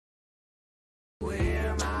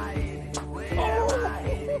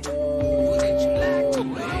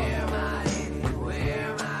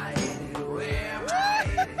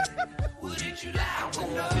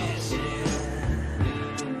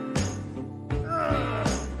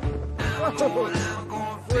Woo!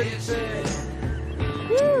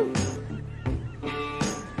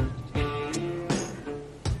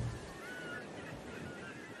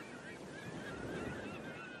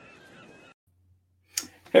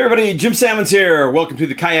 Hey everybody, Jim Salmons here. Welcome to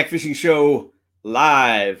the Kayak Fishing Show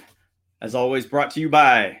live. As always, brought to you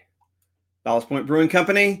by Ballast Point Brewing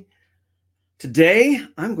Company. Today,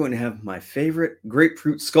 I'm going to have my favorite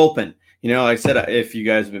grapefruit sculpin. You know, like I said, if you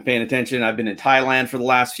guys have been paying attention, I've been in Thailand for the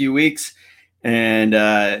last few weeks and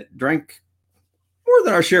drank more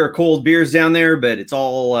than our share of cold beers down there, but it's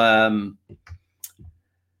all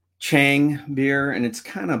Chang beer, and it's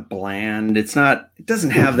kind of bland. It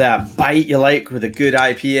doesn't have that bite you like with a good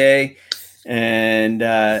IPA. And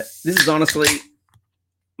this is honestly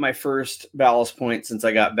my first Ballast Point since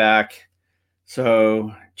I got back.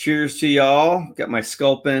 So cheers to y'all. Got my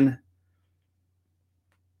sculpin.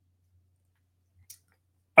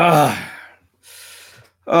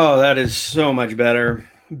 Oh, that is so much better.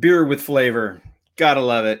 Beer with flavor. Gotta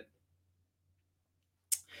love it.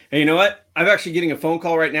 And you know what? I'm actually getting a phone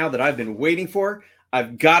call right now that I've been waiting for.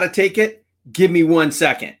 I've got to take it. Give me 1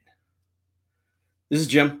 second. This is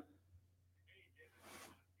Jim.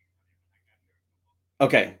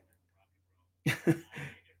 Okay.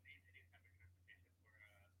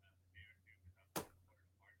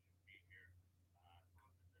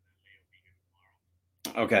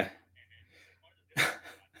 Okay.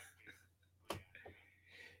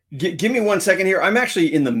 Give me 1 second here. I'm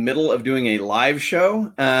actually in the middle of doing a live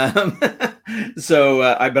show. So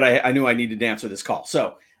I knew I needed to answer this call.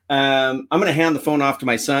 So I'm going to hand the phone off to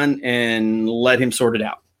my son and let him sort it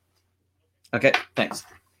out. Okay, thanks.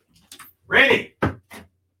 Randy.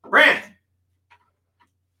 Randy.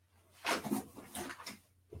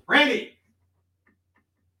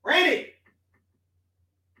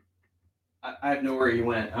 I have no where he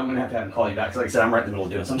went. I'm going to have him call you back. Like I said, I'm right in the middle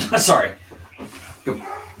of doing something. Sorry. Go.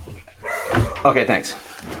 Okay, thanks.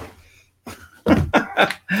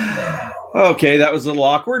 Okay, that was a little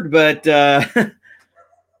awkward, but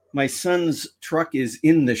my son's truck is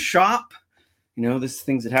in the shop. You know, this is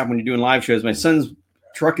things that happen when you're doing live shows. My son's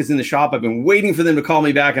truck is in the shop. I've been waiting for them to call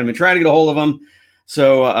me back. I've been trying to get a hold of them.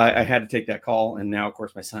 So I had to take that call. And now, of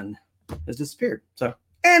course, my son has disappeared. So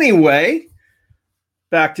anyway,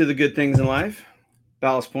 back to the good things in life.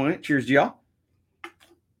 Ballast Point. Cheers to y'all.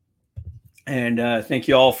 And thank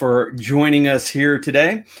you all for joining us here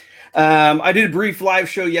today. I did a brief live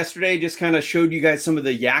show yesterday, just kind of showed you guys some of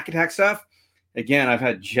the Yak Attack stuff. Again, I've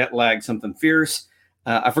had jet lag, something fierce.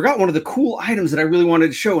 I forgot one of the cool items that I really wanted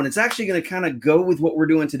to show, and it's actually going to kind of go with what we're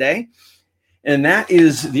doing today. And that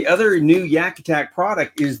is the other new Yak Attack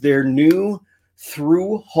product is their new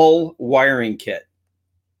through hull wiring kit.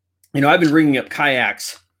 You know, I've been rigging up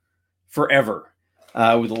kayaks forever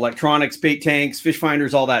with electronics, bait tanks, fish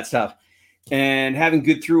finders, all that stuff. And having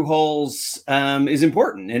good through hulls is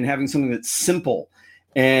important, and having something that's simple.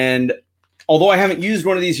 And although I haven't used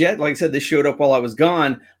one of these yet, like I said, this showed up while I was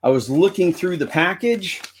gone. I was looking through the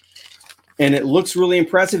package, and it looks really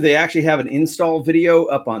impressive. They actually have an install video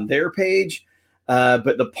up on their page.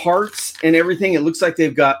 But the parts and everything, it looks like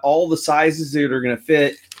they've got all the sizes that are going to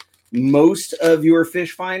fit most of your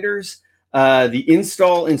fish finders. The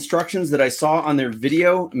install instructions that I saw on their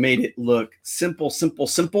video made it look simple,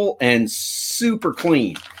 and super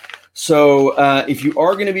clean. So if you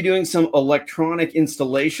are going to be doing some electronic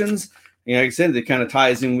installations, you know, like I said, it kind of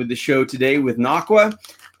ties in with the show today with Naqua.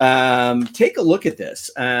 Take a look at this.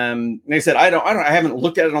 Like I said, I haven't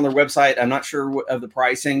looked at it on their website. I'm not sure of the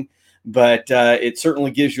pricing, but it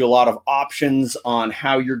certainly gives you a lot of options on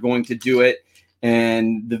how you're going to do it.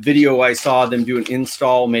 And the video I saw them do an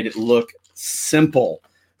install made it look simple.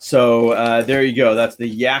 So there you go. That's the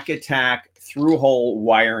Yak Attack through hull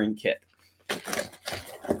wiring kit.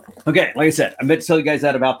 Okay, like I said, I meant to tell you guys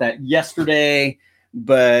about that yesterday,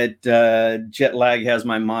 but jet lag has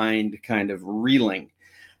my mind kind of reeling.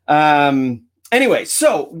 Anyway,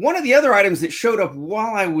 so one of the other items that showed up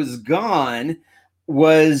while I was gone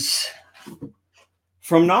was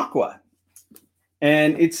from Naqua.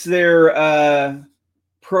 And it's their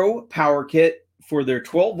Pro Power Kit for their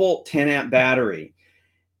 12-volt, 10-amp battery.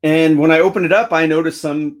 And when I opened it up, I noticed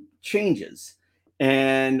some changes.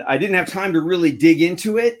 And I didn't have time to really dig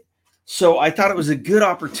into it. So I thought it was a good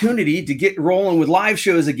opportunity to get rolling with live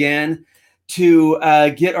shows again, to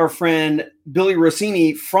get our friend Billy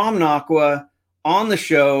Rossini from Naqua on the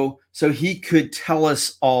show so he could tell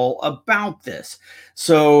us all about this.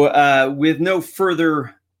 So with no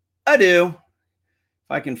further ado, if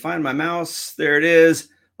I can find my mouse, there it is.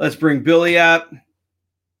 Let's bring Billy up.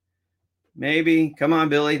 Maybe. Come on,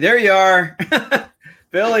 Billy. There you are.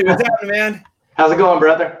 Billy, what's happening, man? How's it going,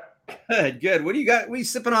 brother? Good. What do you got? What are you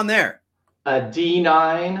sipping on there? A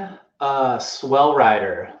D9 Swell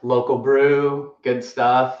Rider, local brew, good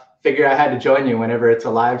stuff. Figure I had to join you whenever it's a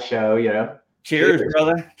live show, Cheers,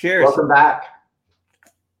 brother. Cheers. Welcome back.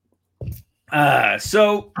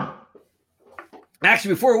 So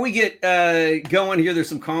actually, before we get going here, there's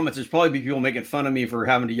some comments. There's probably people making fun of me for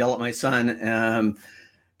having to yell at my son.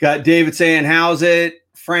 Got David saying, how's it?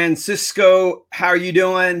 Francisco, how are you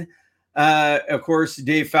doing? Of course,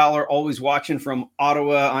 Dave Fowler, always watching from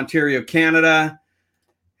Ottawa, Ontario, Canada.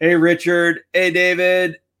 Hey, Richard. Hey,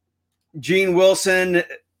 David. Jean Wilson.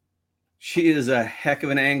 She is a heck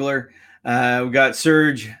of an angler. We got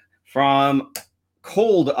Serge from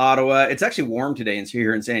cold Ottawa. It's actually warm today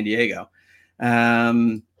here in San Diego.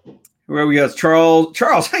 Where we go? Charles.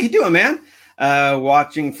 Charles, how you doing, man?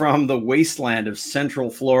 Watching from the wasteland of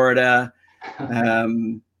Central Florida.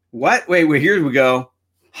 What? Wait, here we go.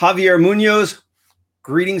 Javier Munoz,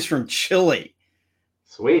 greetings from Chile.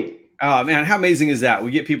 Sweet. Oh, man, how amazing is that? We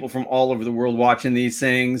get people from all over the world watching these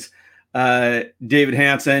things. David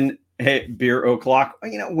Hansen, hey, beer o'clock.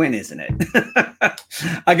 When isn't it?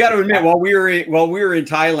 I got to admit, while we were in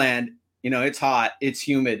Thailand, it's hot, it's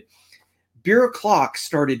humid. Beer o'clock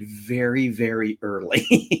started very, very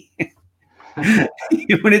early.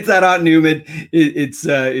 When it's that hot and humid,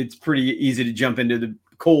 it's pretty easy to jump into the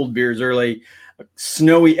cold beers early.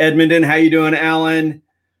 Snowy Edmonton, how you doing, Alan?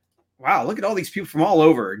 Wow, look at all these people from all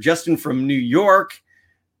over. Justin from New York.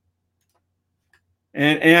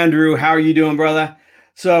 And Andrew, how are you doing, brother?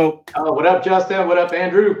 So, what up, Justin? What up,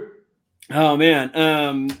 Andrew? Oh, man.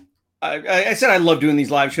 I said I love doing these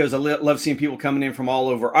live shows. I love seeing people coming in from all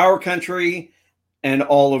over our country and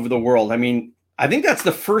all over the world. I mean, I think that's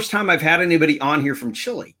the first time I've had anybody on here from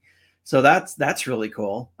Chile. So that's really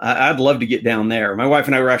cool. I'd love to get down there. My wife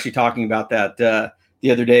and I were actually talking about that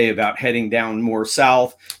the other day, about heading down more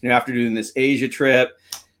south, after doing this Asia trip,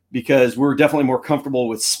 because we're definitely more comfortable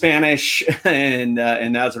with Spanish and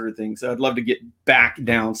that sort of thing. So I'd love to get back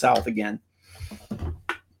down south again.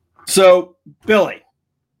 So, Billy,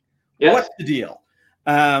 yes. What's the deal?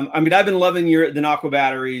 I've been loving the Nocqua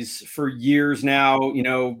batteries for years now,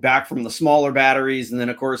 back from the smaller batteries. And then,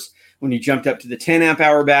 of course, when you jumped up to the 10 amp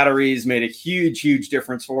hour batteries, made a huge, huge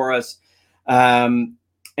difference for us. And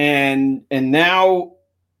now,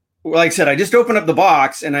 like I said, I just opened up the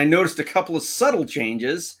box and I noticed a couple of subtle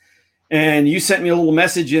changes. And you sent me a little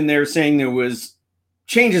message in there saying there was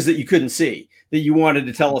changes that you couldn't see that you wanted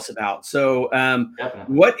to tell us about. So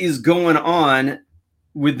what is going on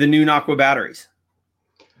with the new Nocqua batteries?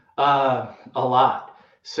 A lot.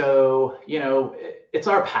 So, it's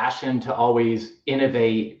our passion to always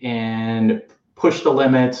innovate and push the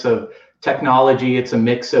limits of technology. It's a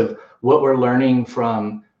mix of what we're learning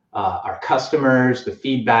from our customers, the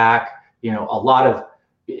feedback, a lot of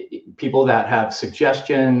people that have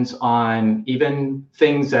suggestions on even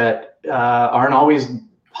things that aren't always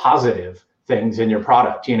positive things in your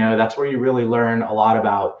product. That's where you really learn a lot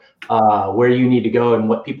about where you need to go and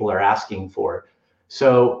what people are asking for.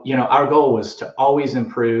 So, our goal was to always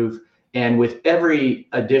improve. And with every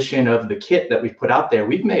addition of the kit that we've put out there,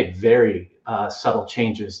 we've made very subtle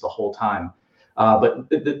changes the whole time. But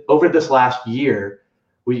over this last year,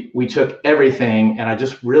 we took everything and I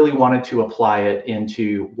just really wanted to apply it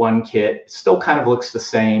into one kit. It still kind of looks the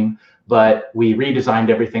same, but we redesigned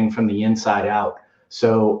everything from the inside out.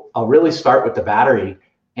 So I'll really start with the battery.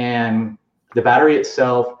 And the battery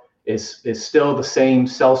itself is still the same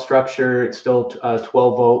cell structure. It's still 12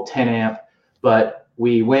 volt, 10 amp, but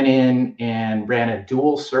we went in and ran a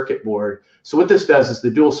dual circuit board. So what this does is the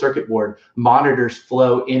dual circuit board monitors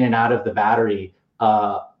flow in and out of the battery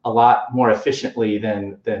a lot more efficiently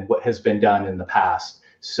than what has been done in the past.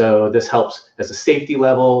 So this helps as a safety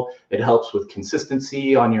level. It helps with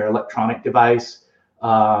consistency on your electronic device.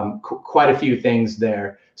 Quite a few things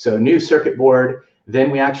there. So new circuit board. Then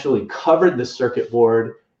we actually covered the circuit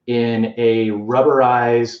board in a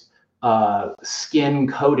rubberized skin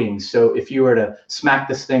coating. So if you were to smack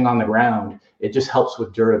this thing on the ground, it just helps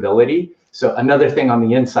with durability. So another thing on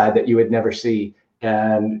the inside that you would never see,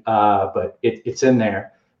 and but it's in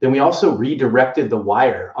there. Then we also redirected the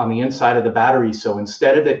wire on the inside of the battery. So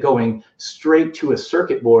instead of it going straight to a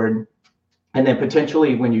circuit board, and then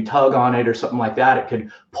potentially when you tug on it or something like that, it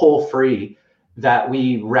could pull free, that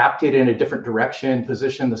we wrapped it in a different direction,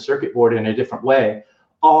 positioned the circuit board in a different way,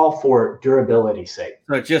 all for durability's sake.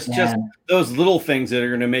 So just those little things that are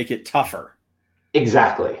going to make it tougher.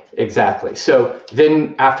 Exactly. So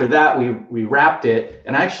then after that, we wrapped it,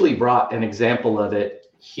 and I actually brought an example of it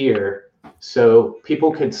here so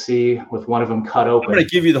people could see with one of them cut open. I'm going to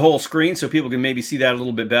give you the whole screen so people can maybe see that a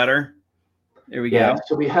little bit better. There we go.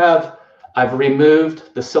 So I've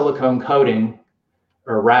removed the silicone coating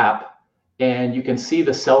or wrap, and you can see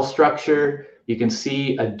the cell structure. You can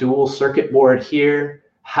see a dual circuit board here,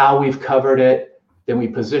 how we've covered it. Then we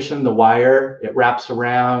position the wire, it wraps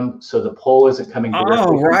around so the pole isn't coming directly.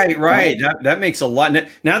 Oh, right. That makes a lot.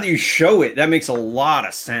 Now that you show it, that makes a lot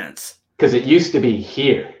of sense. Because it used to be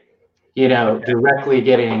here, directly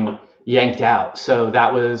getting yanked out. So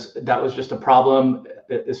that was just a problem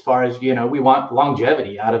as far as, we want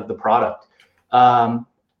longevity out of the product.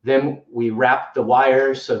 Then we wrap the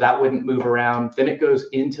wires so that wouldn't move around. Then it goes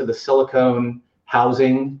into the silicone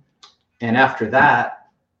housing. And after that,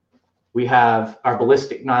 we have our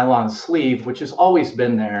ballistic nylon sleeve, which has always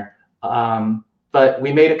been there. But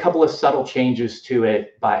we made a couple of subtle changes to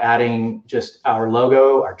it by adding just our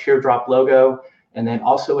logo, our teardrop logo, and then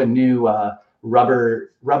also a new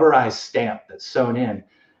rubberized stamp that's sewn in.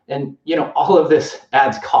 And, all of this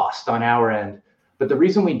adds cost on our end. But the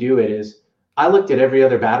reason we do it is I looked at every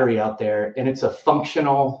other battery out there, and it's a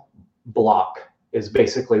functional block is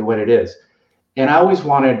basically what it is. And I always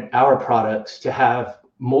wanted our products to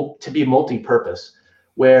be multi-purpose,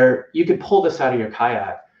 where you could pull this out of your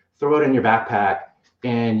kayak, throw it in your backpack,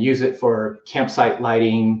 and use it for campsite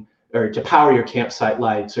lighting, or to power your campsite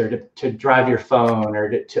lights, or to drive your phone,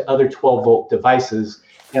 or to other 12-volt devices.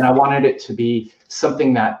 And I wanted it to be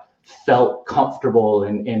something that felt comfortable,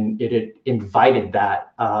 and it invited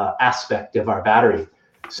that aspect of our battery.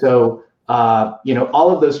 So,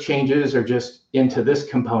 all of those changes are just into this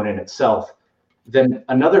component itself. Then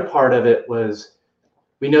another part of it was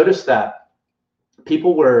we noticed that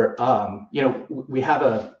people were, we have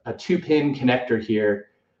a 2-pin connector here,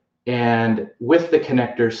 and with the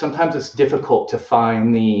connector, sometimes it's difficult to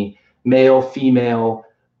find the male-female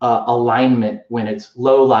alignment when it's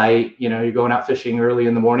low light, you're going out fishing early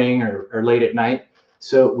in the morning or late at night.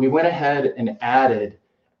 So we went ahead and added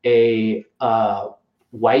a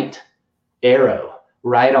white arrow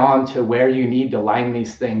right on to where you need to line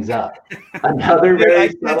these things up. Another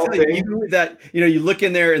very subtle thing. Even with that, you look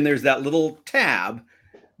in there and there's that little tab,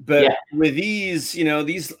 but with these,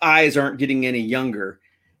 these eyes aren't getting any younger.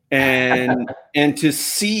 And to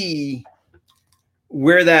see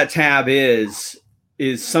where that tab is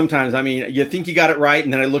sometimes, you think you got it right,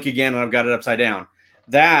 and then I look again and I've got it upside down.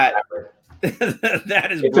 That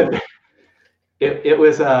is it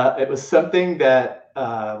was something that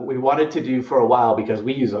we wanted to do for a while, because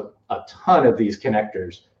we use a ton of these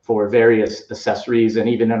connectors for various accessories and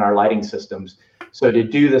even in our lighting systems. So to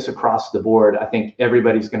do this across the board, I think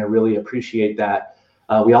everybody's going to really appreciate that.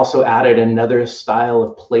 We also added another style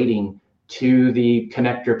of plating to the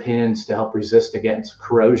connector pins to help resist against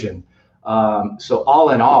corrosion. So all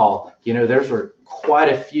in all, there's were quite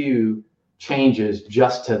a few changes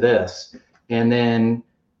just to this. And then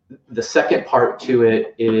the second part to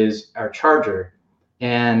it is our charger.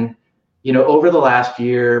 And, over the last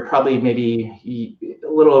year, probably maybe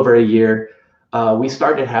a little over a year, we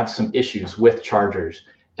started to have some issues with chargers.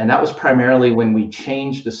 And that was primarily when we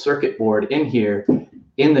changed the circuit board in here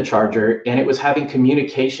in the charger, and it was having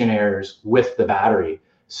communication errors with the battery.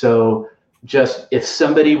 So just if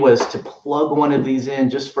somebody was to plug one of these in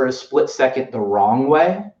just for a split second the wrong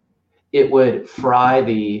way, it would fry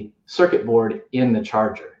the circuit board in the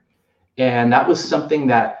charger. And that was something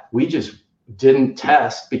that we just didn't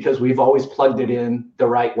test, because we've always plugged it in the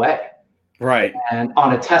right way. Right. And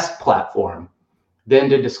on a test platform. Then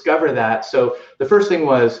to discover that, so the first thing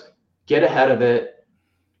was get ahead of it.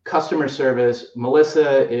 Customer service,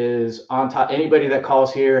 Melissa is on top. Anybody that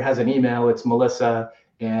calls here has an email, it's Melissa.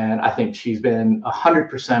 And I think she's been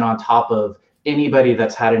 100% on top of anybody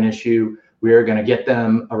that's had an issue. We're going to get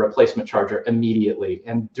them a replacement charger immediately.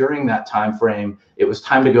 And during that time frame, it was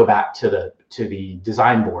time to go back to the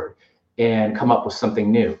design board and come up with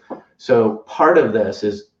something new. So part of this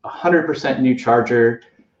is 100% new charger.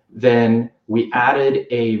 Then we added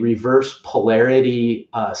a reverse polarity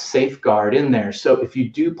safeguard in there. So if you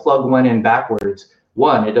do plug one in backwards,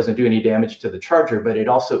 one, it doesn't do any damage to the charger, but it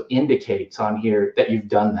also indicates on here that you've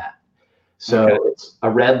done that. So It's a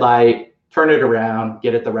red light, turn it around,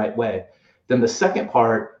 get it the right way. Then the second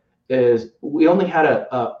part is we only had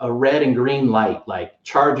a red and green light, like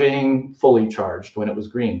charging, fully charged when it was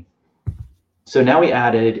green. So now we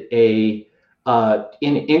added in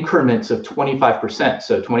increments of 25%.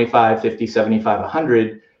 So 25, 50, 75,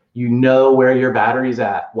 100, where your battery's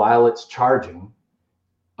at while it's charging,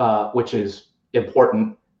 which is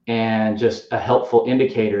important and just a helpful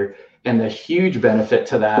indicator. And the huge benefit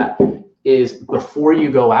to that is before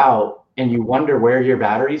you go out and you wonder where your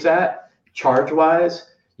battery's at,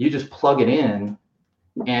 charge-wise, you just plug it in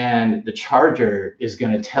and the charger is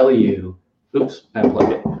going to tell you oops,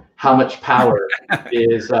 unplug it. How much power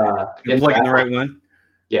is You're plugging the right one?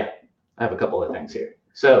 Yeah, I have a couple of things here.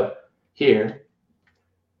 So here,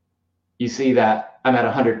 you see that I'm at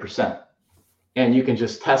 100%. And you can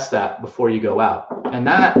just test that before you go out. And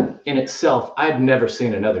that in itself, I've never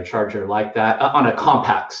seen another charger like that on a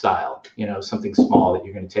compact style, something small that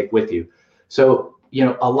you're going to take with you. So,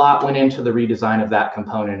 a lot went into the redesign of that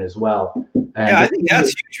component as well. And yeah, I think that's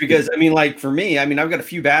huge because, like for me, I've got a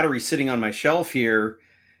few batteries sitting on my shelf here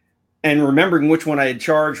and remembering which one I had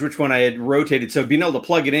charged, which one I had rotated. So being able to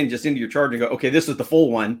plug it in just into your charger and go, okay, this is the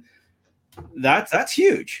full one. That's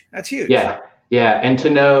huge. That's huge. Yeah. Yeah. And to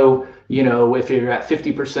know, if you're at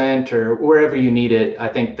 50% or wherever you need it, I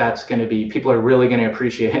think that's going to be, people are really going to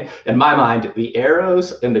appreciate it. In my mind, the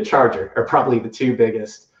arrows and the charger are probably the two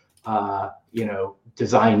biggest,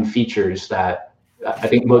 design features that I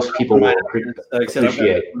think most people will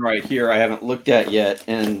appreciate. Right here, I haven't looked at yet.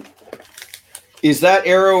 And is that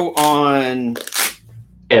arrow on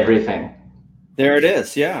everything? There it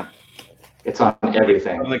is. Yeah. It's on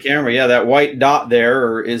everything. On the camera. Yeah. That white dot there,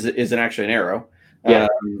 or isn't actually an arrow. Yeah.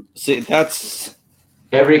 See, that's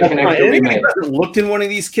every connector we make. Looked in one of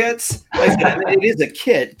these kits. It is a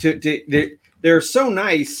kit. They're so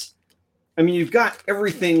nice. You've got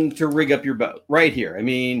everything to rig up your boat right here. From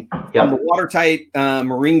the watertight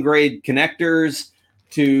marine grade connectors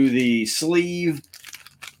to the sleeve,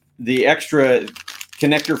 the extra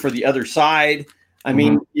connector for the other side.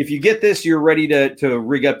 If you get this, you're ready to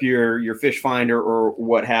rig up your fish finder or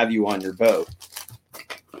what have you on your boat.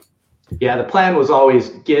 Yeah, the plan was always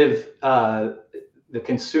give the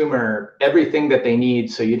consumer everything that they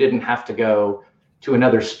need, so you didn't have to go to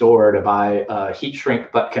another store to buy a heat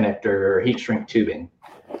shrink butt connector or heat shrink tubing.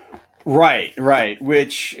 Right.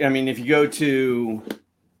 Which, if you go to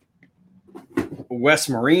West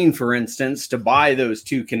Marine, for instance, to buy those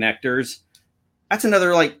two connectors, that's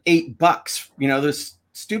another like $8. Those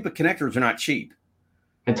stupid connectors are not cheap.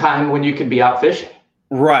 And time when you could be out fishing.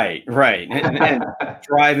 Right. And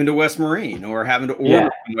drive into West Marine or having to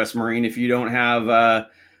order from West Marine if you don't have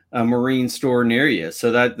a marine store near you.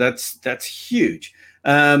 So that's huge.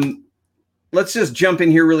 Let's just jump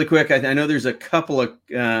in here really quick. I know there's a couple of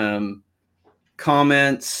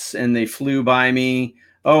comments and they flew by me.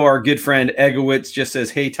 Oh, our good friend Egowitz just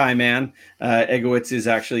says, "Hey, Ty man." Egowitz is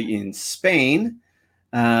actually in Spain.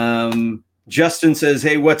 Justin says,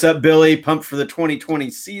 "Hey, what's up, Billy? Pumped for the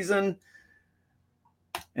 2020 season."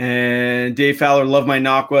 And Dave Fowler, "Love my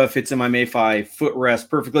Naqua, fits in my Mayfi footrest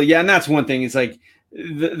perfectly." Yeah, and that's one thing. It's like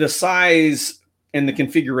the size and the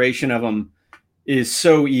configuration of them is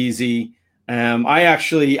so easy.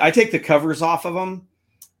 I take the covers off of them,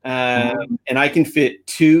 and I can fit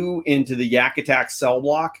 2 into the Yak Attack cell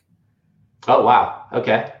block. Oh, wow.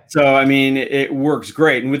 Okay. So, it works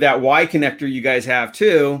great. And with that Y connector you guys have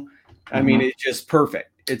too, it's just perfect.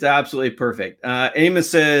 It's absolutely perfect. Amos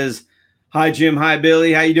says, "Hi, Jim. Hi,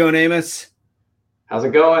 Billy. How you doing, Amos?" How's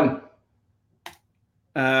it going?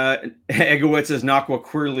 Egowitz says, "Naqua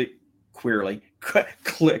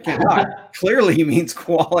clearly means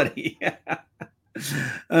quality."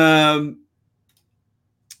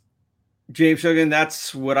 James Shogun,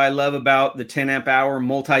 "That's what I love about the 10 amp hour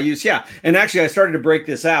multi-use." Yeah. And actually I started to break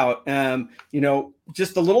this out.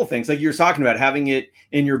 Just the little things like you were talking about, having it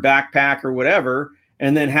in your backpack or whatever,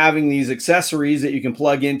 and then having these accessories that you can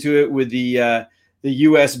plug into it with the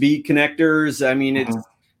USB connectors. It's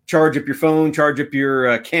charge up your phone, charge up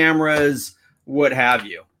your cameras, what have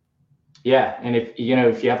you. Yeah, and if you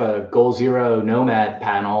have a Goal Zero Nomad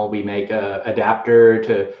panel, we make a adapter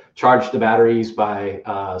to charge the batteries by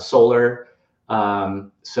solar.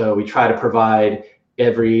 So we try to provide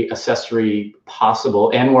every accessory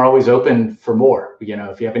possible, and we're always open for more.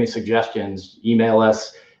 If you have any suggestions, email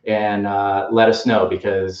us and let us know,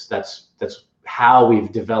 because that's how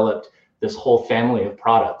we've developed this whole family of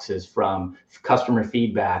products, is from customer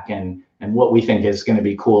feedback and what we think is going to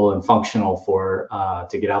be cool and functional for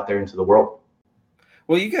to get out there into the world.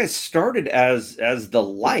 Well, you guys started as the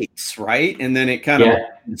lights, right? And then it kind of,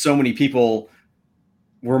 so many people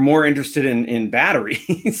were more interested in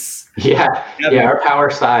batteries. Yeah. Our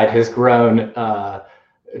power side has grown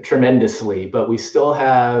tremendously, but we still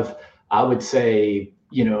have, I would say,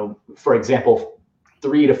 for example,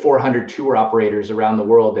 300 to 400 tour operators around the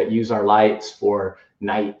world that use our lights for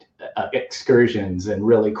night excursions and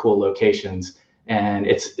really cool locations. And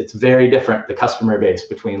it's very different, the customer base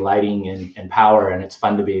between lighting and power, and it's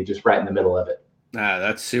fun to be just right in the middle of it.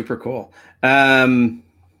 That's super cool.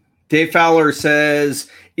 Dave Fowler says,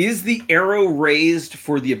 "Is the arrow raised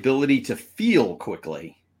for the ability to feel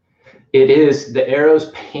quickly?" It is. The arrow's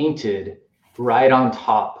painted right on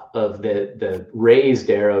top top of the raised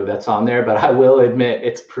arrow that's on there, but I will admit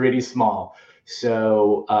it's pretty small.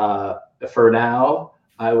 So for now,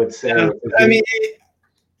 I would say. Yeah. I mean,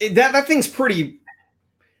 that thing's pretty.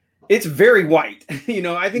 It's very white.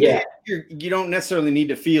 I think you don't necessarily need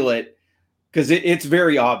to feel it because it's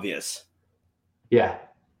very obvious. Yeah.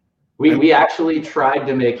 We actually tried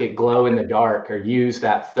to make it glow in the dark or use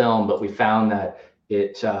that film, but we found that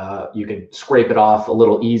you could scrape it off a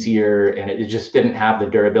little easier, and it just didn't have the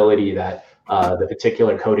durability that the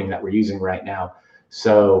particular coating that we're using right now.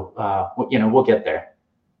 So we'll get there.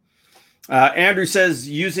 Andrew says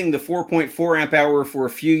using the 4.4 amp hour for a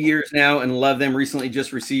few years now and love them. Recently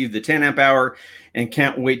just received the 10 amp hour and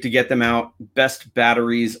can't wait to get them out. Best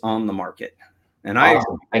batteries on the market. And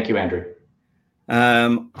awesome. Thank you, Andrew.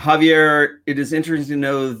 Javier, it is interesting to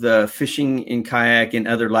know the fishing in kayak in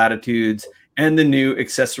other latitudes and the new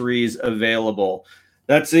accessories available.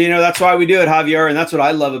 That's why we do it, Javier. And that's what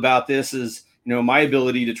I love about this is, my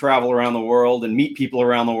ability to travel around the world and meet people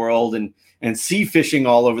around the world and see fishing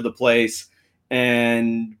all over the place.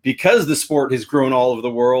 And because the sport has grown all over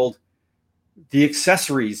the world, the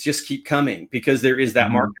accessories just keep coming because there is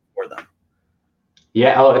that market for them.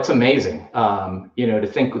 Yeah. Oh, it's amazing. To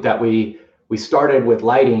think that we started with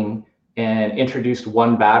lighting and introduced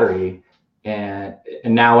one battery. And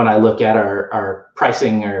now when I look at our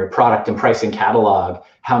pricing or product and pricing catalog,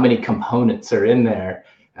 how many components are in there,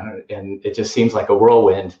 and it just seems like a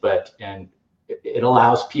whirlwind, and it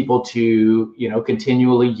allows people to,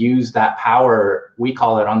 continually use that power, we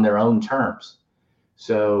call it, on their own terms.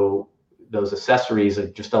 So those accessories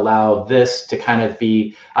just allow this to kind of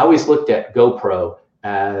be, I always looked at GoPro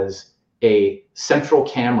as a central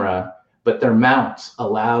camera, but their mounts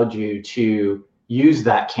allowed you to use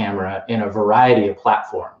that camera in a variety of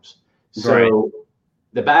platforms. So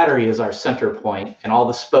the battery is our center point, and all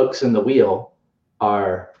the spokes in the wheel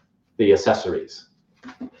are the accessories.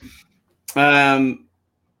 Let's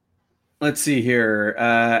see here.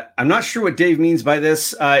 I'm not sure what Dave means by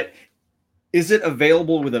this. Is it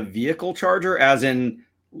available with a vehicle charger, as in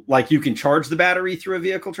like you can charge the battery through a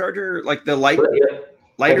vehicle charger, like the lighter?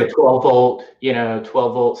 Like a 12 volt, 12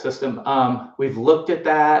 volt system. We've looked at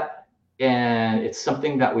that, and it's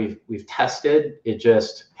something that we've tested. It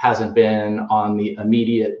just hasn't been on the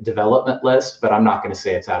immediate development list, but I'm not going to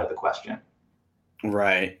say it's out of the question.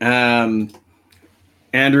 Right.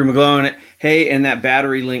 Andrew McGlone, hey, and that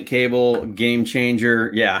battery link cable, game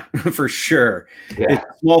changer. Yeah, for sure. Yeah.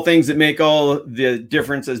 It's small things that make all the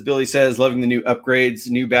difference, as Billy says. Loving the new upgrades.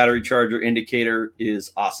 New battery charger indicator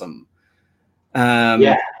is awesome.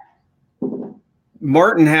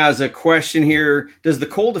 Martin has a question here. Does the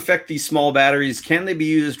cold affect these small batteries? Can they be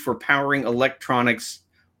used for powering electronics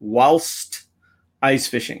whilst ice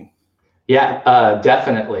fishing? Yeah,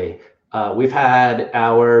 definitely. We've had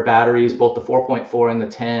our batteries, both the 4.4 and the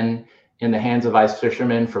 10, in the hands of ice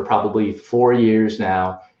fishermen for probably 4 years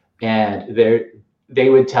now. And they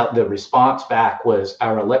would tell, the response back was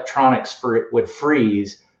our electronics would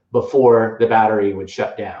freeze before the battery would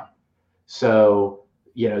shut down. So,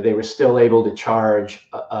 they were still able to charge,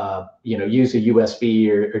 use a USB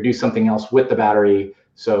or do something else with the battery.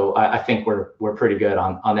 So I think we're pretty good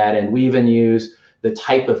on that. And we even use the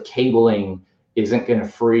type of cabling isn't going to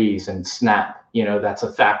freeze and snap. That's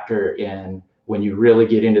a factor in when you really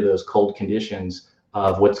get into those cold conditions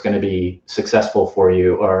of what's going to be successful for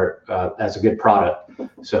you or as a good product.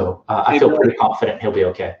 So I feel pretty confident he'll be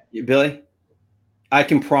okay. Billy, I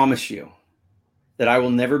can promise you that I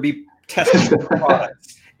will never be testing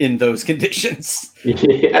products in those conditions.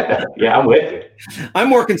 Yeah, I'm with you. I'm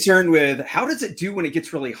more concerned with how does it do when it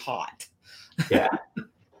gets really hot? Yeah.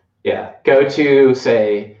 Go to,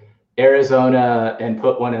 say, Arizona and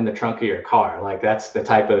put one in the trunk of your car. Like that's the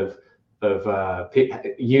type of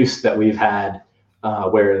use that we've had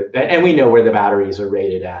and we know where the batteries are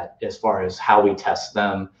rated at as far as how we test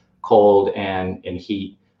them cold and in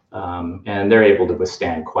heat. And they're able to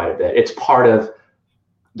withstand quite a bit. It's part of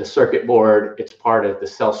the circuit board. It's part of the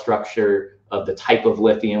cell structure of the type of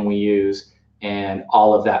lithium we use. And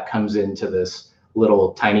all of that comes into this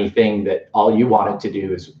little tiny thing that all you want it to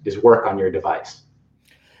do is work on your device.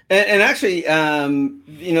 And actually,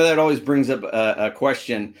 that always brings up a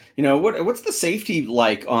question. What's the safety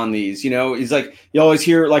like on these? It's like you always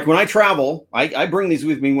hear, like when I travel, I bring these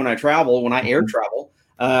with me when I travel. When I air travel,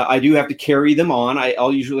 I do have to carry them on.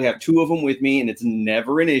 I'll usually have 2 of them with me, and it's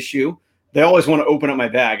never an issue. They always want to open up my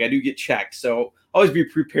bag. I do get checked, so always be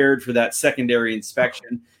prepared for that secondary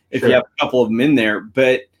inspection if you have a couple of them in there.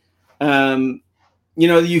 But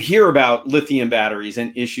you hear about lithium batteries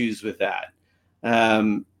and issues with that.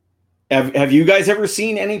 Have you guys ever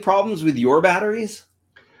seen any problems with your batteries?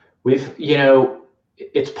 We've, you know,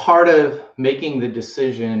 it's part of making the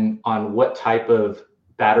decision on what type of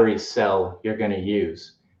battery cell you're going to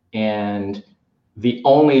use. And the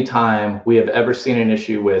only time we have ever seen an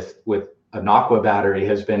issue with an Aqua battery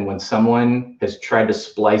has been when someone has tried to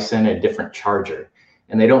splice in a different charger,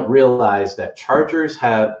 and they don't realize that chargers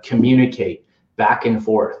communicate back and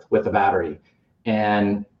forth with the battery.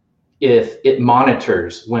 And if it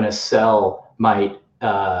monitors when a cell might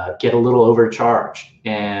get a little overcharged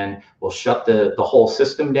and will shut the whole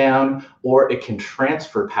system down, or it can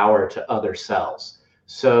transfer power to other cells.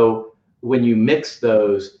 So when you mix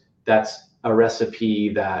those, that's a recipe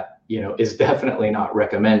that, you know, is definitely not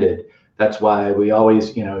recommended. That's why we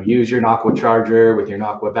always, you know, use your Nocqua charger with your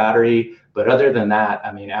Nocqua battery. But other than that,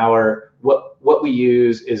 I mean, what we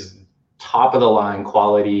use is top of the line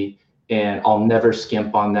quality, and I'll never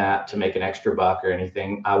skimp on that to make an extra buck or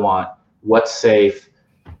anything. I want what's safe.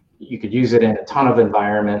 You could use it in a ton of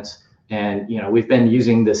environments. And, you know, we've been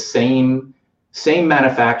using the same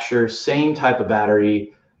manufacturer, same type of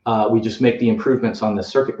battery. We just make the improvements on the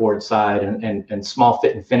circuit board side and small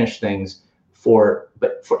fit and finish things for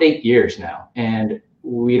 8 years now. And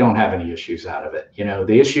we don't have any issues out of it. You know,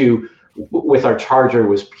 the issue with our charger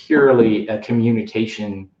was purely a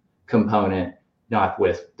communication component, not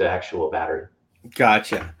with the actual battery.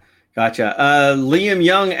 Gotcha. Liam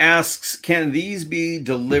Young asks, can these be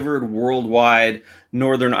delivered worldwide,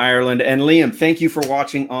 Northern Ireland? And Liam, thank you for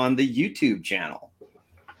watching on the YouTube channel.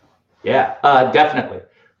 Yeah, definitely.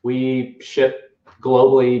 We ship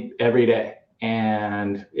globally every day,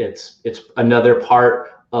 and it's another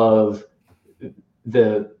part of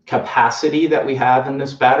the capacity that we have in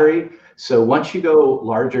this battery. So once you go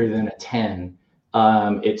larger than a 10,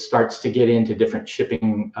 it starts to get into different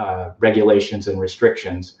shipping regulations and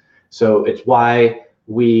restrictions. So it's why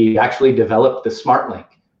we actually developed the SmartLink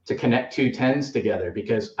to connect two 10s together,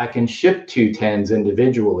 because I can ship two 10s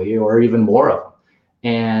individually or even more of them.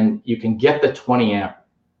 And you can get the 20 amp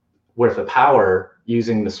worth of power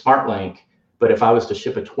using the SmartLink. But if I was to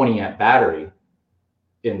ship a 20 amp battery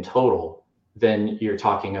in total, then you're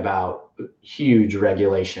talking about huge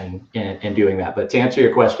regulation in doing that. But to answer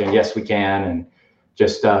your question, yes, we can. And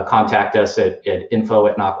just contact us at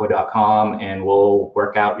info@nocqua.com, and we'll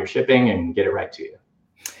work out your shipping and get it right to you.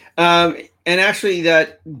 And actually,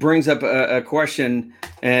 that brings up a question,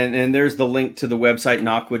 and there's the link to the website,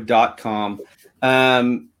 nocqua.com.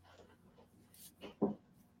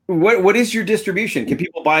 What is your distribution? Can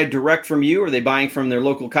people buy direct from you? Are they buying from their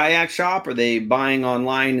local kayak shop? Are they buying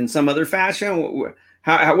online in some other fashion?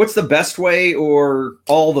 What's the best way, or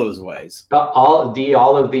all those ways? All of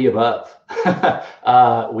the above.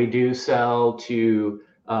 We do sell to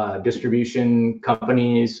distribution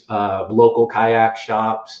companies, local kayak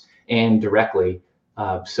shops, and directly.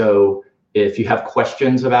 So if you have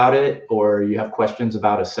questions about it, or you have questions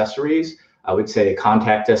about accessories, I would say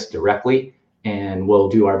contact us directly, and we'll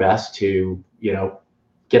do our best to, you know,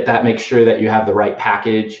 get that, make sure that you have the right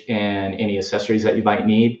package and any accessories that you might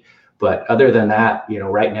need. But other than that, you know,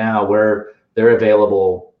 right now they're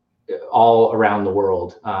available all around the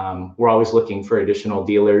world. We're always looking for additional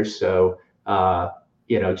dealers. So,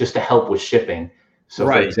 you know, just to help with shipping. So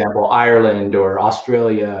right. For example, Ireland or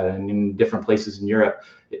Australia and in different places in Europe,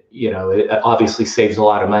 you know, it obviously saves a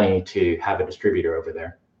lot of money to have a distributor over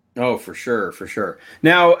there. Oh, for sure.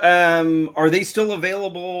 Now, are they still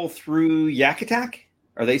available through Yak Attack?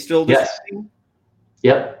 Are they still distributing?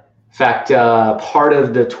 Yes. Yep. In fact, part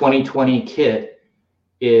of the 2020 kit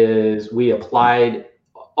is we applied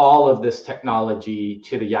all of this technology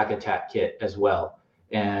to the Yak Attack kit as well.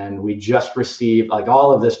 And we just received, like,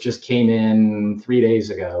 all of this just came in 3 days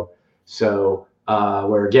ago. So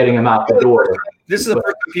we're getting them out the door. This is the first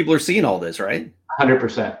time people are seeing all this, right?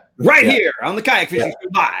 100%. Right here on the Kayak Fishing Show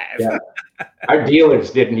Live. Yeah. Our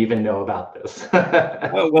dealers didn't even know about this.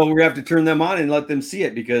 Well, we have to turn them on and let them see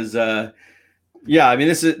it, because yeah, I mean,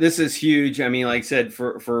 this is huge. I mean, like I said,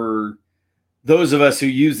 for those of us who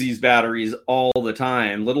use these batteries all the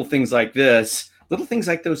time, little things like this, little things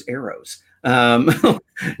like those arrows,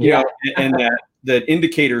 you know, and the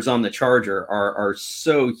indicators on the charger are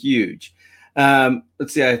so huge.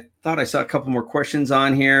 Let's see, I thought I saw a couple more questions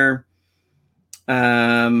on here.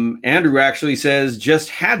 Andrew actually says, just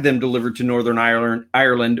had them delivered to Northern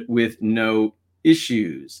Ireland with no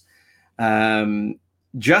issues.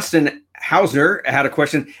 Justin Hausner had a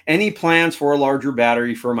question. Any plans for a larger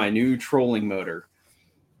battery for my new trolling motor?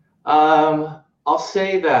 I'll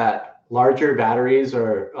say that larger batteries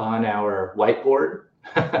are on our whiteboard.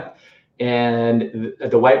 And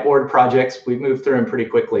the whiteboard projects, we've moved through them pretty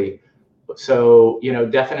quickly. So,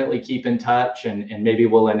 definitely keep in touch, and maybe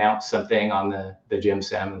we'll announce something on the Jim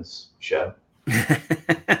Sammons show.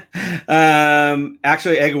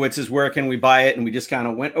 Actually, Egowitz is where can we buy it? And we just kind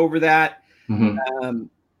of went over that. Mm-hmm.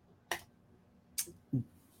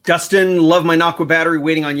 Dustin, love my Nocqua battery,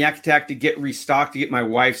 waiting on Yak Attack to get restocked to get my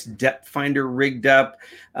wife's depth finder rigged up.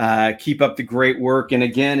 Keep up the great work. And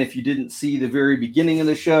again, if you didn't see the very beginning of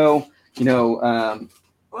the show,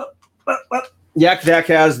 Yak Attack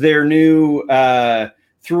has their new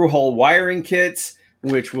through-hole wiring kits,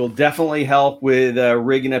 which will definitely help with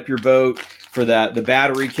rigging up your boat for the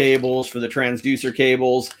battery cables, for the transducer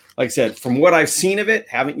cables. Like I said, from what I've seen of it,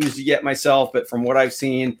 haven't used it yet myself, but from what I've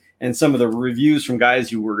seen and some of the reviews from guys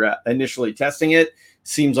who were initially testing it,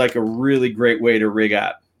 seems like a really great way to rig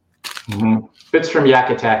up. Mm-hmm. If it's from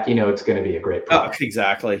Yak Attack, it's going to be a great product. Oh,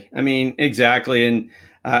 exactly. I mean, exactly. And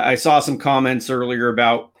I saw some comments earlier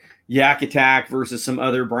about Yak Attack versus some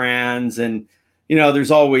other brands. And,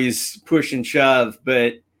 there's always push and shove,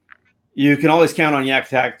 but you can always count on Yak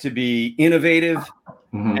Attack to be innovative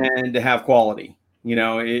mm-hmm. and to have quality.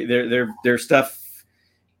 Their stuff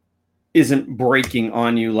isn't breaking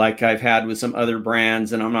on you like I've had with some other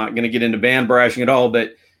brands. And I'm not going to get into brand brashing at all,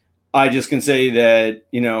 but I just can say that,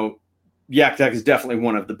 Yak Attack is definitely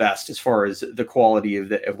one of the best as far as the quality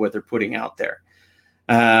of what they're putting out there.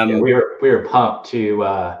 We were pumped to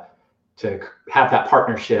have that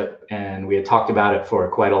partnership, and we had talked about it for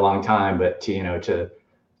quite a long time, but to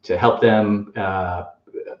help them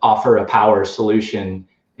offer a power solution.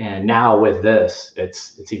 And now with this,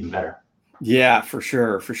 it's even better. Yeah, for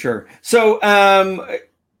sure. So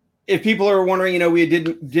if people are wondering, we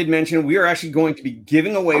did mention we are actually going to be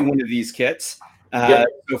giving away one of these kits. So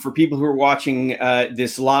for people who are watching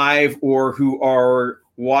this live or who are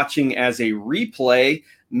watching as a replay,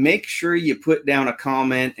 make sure you put down a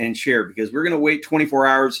comment and share, because we're going to wait 24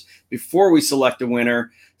 hours before we select a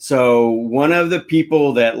winner. So one of the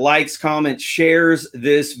people that likes, comments, shares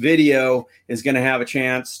this video is going to have a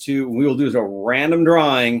chance to, we will do a random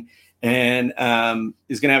drawing, and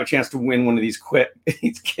is going to have a chance to win one of these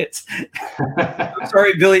kits. I'm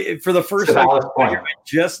sorry, Billy, for the first time, I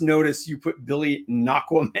just noticed you put Billy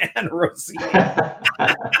Nocqua Man Rossi.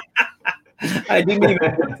 I didn't even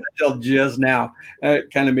notice until just now. It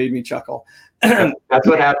kind of made me chuckle. That's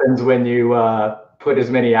what happens when you put as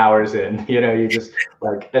many hours in. You just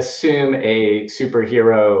assume a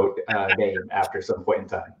superhero name after some point in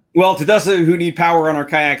time. Well, to those who need power on our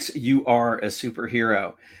kayaks, you are a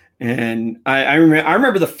superhero. And I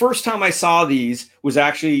remember the first time I saw these was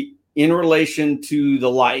actually in relation to the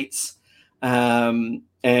lights. And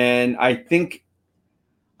I think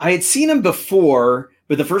I had seen them before,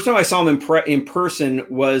 but the first time I saw him in person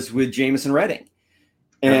was with Jameson Redding.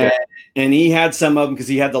 And he had some of them because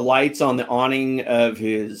he had the lights on the awning of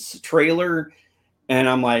his trailer. And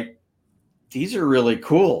I'm like, these are really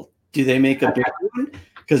cool. Do they make a big one?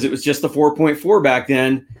 Because it was just the 4.4 back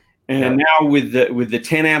then. And now with the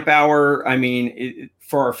 10 amp hour,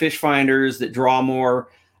 for our fish finders that draw more,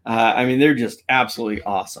 they're just absolutely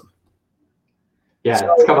awesome. Yeah,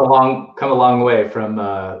 so, it's come a long way from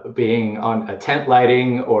being on a tent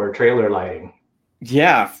lighting or trailer lighting.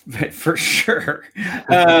 Yeah, for sure.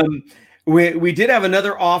 We did have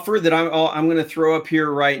another offer that I'm going to throw up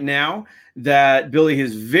here right now that Billy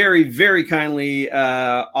has very, very kindly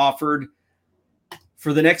offered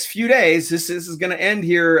for the next few days. This is going to end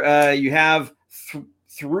here. You have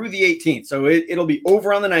through the 18th, so it'll be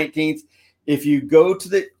over on the 19th. If you go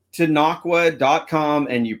to Nocqua.com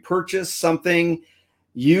and you purchase something,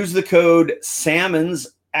 use the code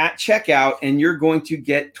Sammons at checkout, and you're going to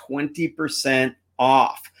get 20%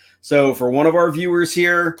 off. So for one of our viewers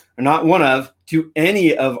here, or not one of, to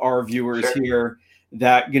any of our viewers here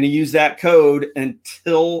that going to use that code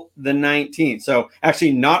until the 19th. So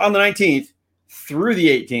actually not on the 19th, through the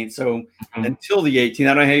 18th. So until the 18th,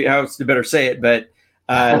 I don't know how else to better say it, but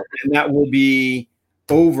and that will be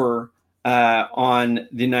over on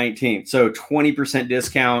the 19th. So 20%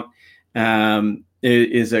 discount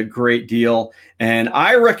is a great deal. And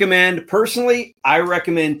I recommend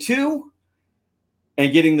two,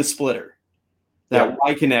 and getting the splitter, that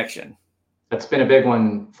Y connection. That's been a big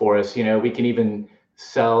one for us. We can even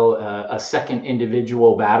sell a second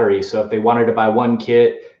individual battery. So if they wanted to buy one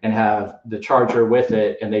kit and have the charger with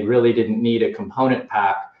it, and they really didn't need a component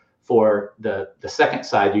pack for the second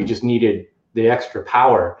side, you just needed the extra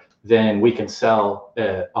power, then we can sell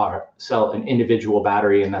an individual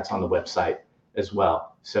battery, and that's on the website as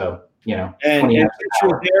well. So, and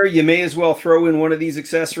there, you may as well throw in one of these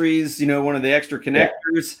accessories, one of the extra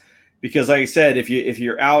connectors, because like I said, if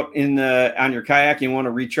you're out on your kayak and you want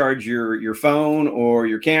to recharge your phone or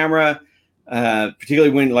your camera,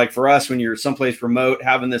 particularly when, like for us, when you're someplace remote,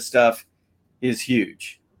 having this stuff is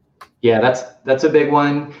huge. Yeah, that's a big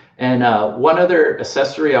one. And one other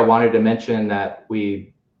accessory I wanted to mention that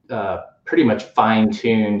we pretty much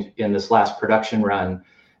fine-tuned in this last production run,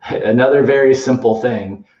 another very simple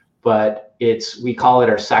thing, but we call it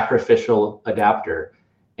our sacrificial adapter.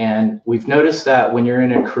 And we've noticed that when you're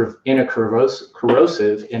in a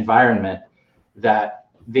corrosive environment, that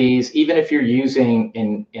these, even if you're using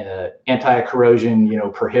in an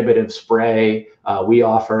anti-corrosion, prohibitive spray, we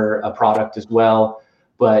offer a product as well.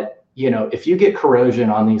 But, if you get corrosion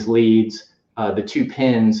on these leads, the 2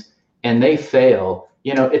 pins, and they fail,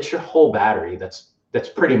 it's your whole battery that's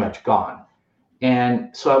pretty much gone. And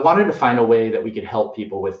so I wanted to find a way that we could help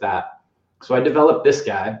people with that. So I developed this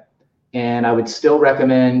guy, and I would still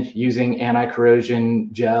recommend using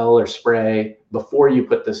anti-corrosion gel or spray before you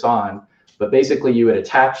put this on. But basically you would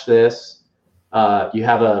attach this, you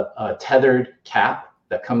have a tethered cap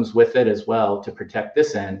that comes with it as well to protect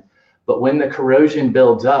this end. But when the corrosion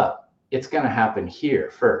builds up, it's going to happen here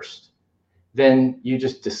first. Then you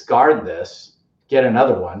just discard this, get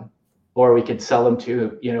another one, or we could sell them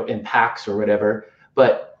to, in packs or whatever.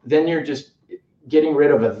 But then you're just getting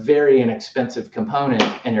rid of a very inexpensive component,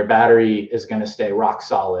 and your battery is going to stay rock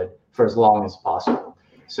solid for as long as possible.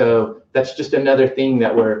 So that's just another thing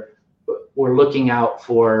that we're looking out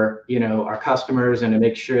for, our customers, and to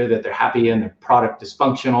make sure that they're happy and their product is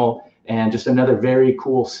functional, and just another very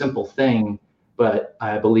cool, simple thing. But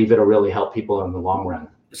I believe it'll really help people in the long run.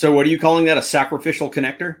 So what are you calling that? A sacrificial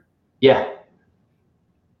connector? Yeah.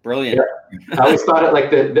 Brilliant. Yeah. I always thought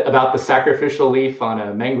it about the sacrificial leaf on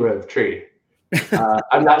a mangrove tree.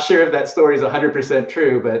 I'm not sure if that story is 100%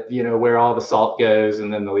 true, but where all the salt goes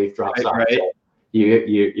and then the leaf drops off. Right.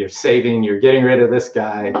 So you're getting rid of this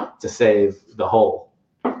guy to save the whole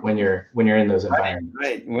when you're in those environments.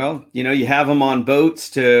 Right. Well, you have them on boats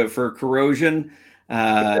for corrosion,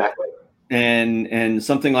 Exactly. and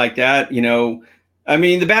something like that. I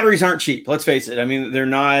mean, the batteries aren't cheap. Let's face it. I mean, they're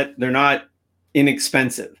not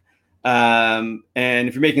inexpensive. And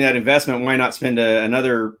if you're making that investment, why not spend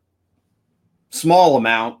another small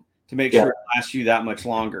amount to make sure it lasts you that much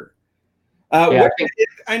longer?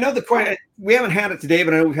 I know the question, we haven't had it today,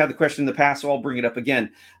 but I know we've had the question in the past, so I'll bring it up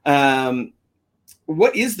again.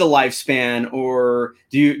 What is the lifespan, or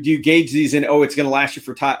do you gauge these in, it's going to last you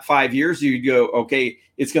for 5 years? Do you go, okay,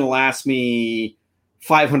 it's going to last me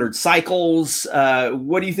 500 cycles?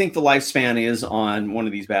 What do you think the lifespan is on one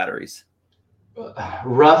of these batteries?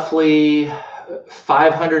 Roughly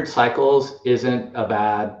 500 cycles isn't a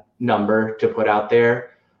bad number to put out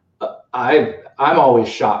there. I'm always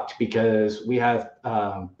shocked because we have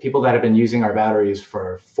people that have been using our batteries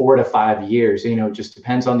for 4 to 5 years. It just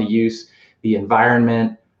depends on the use, the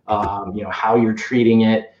environment, how you're treating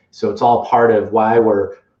it. So it's all part of why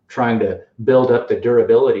we're trying to build up the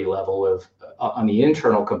durability level of on the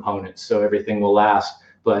internal components, so everything will last.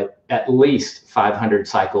 But at least 500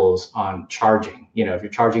 cycles on charging. If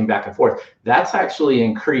you're charging back and forth, that's actually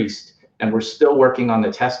increased. And we're still working on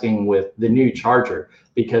the testing with the new charger,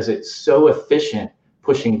 because it's so efficient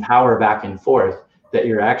pushing power back and forth that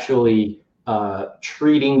you're actually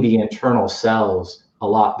treating the internal cells a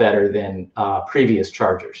lot better than previous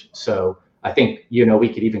chargers. So I think, we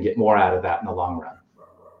could even get more out of that in the long run.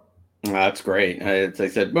 That's great. As I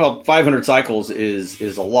said, 500 cycles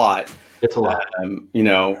is a lot. It's a lot.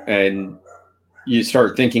 And you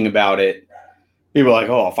start thinking about it, people are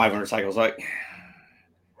like, 500 cycles. Like,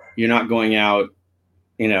 you're not going out,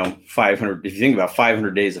 500. If you think about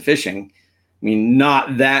 500 days of fishing, I mean,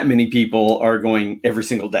 not that many people are going every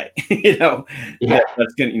single day. Yeah.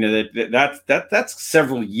 That's gonna, that's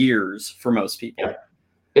several years for most people. Yeah.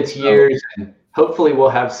 It's years, and hopefully we'll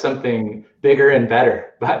have something bigger and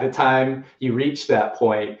better by the time you reach that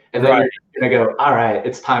point. And then you're gonna go, all right,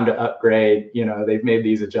 it's time to upgrade. They've made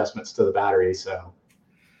these adjustments to the battery, so.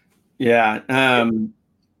 Yeah.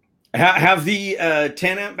 Have the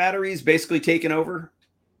 10 amp batteries basically taken over?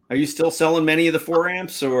 Are you still selling many of the 4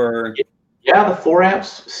 amps, or? Yeah, the 4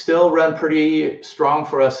 amps still run pretty strong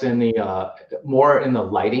for us in the more in the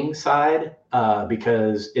lighting side,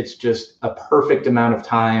 because it's just a perfect amount of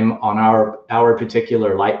time on our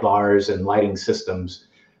particular light bars and lighting systems.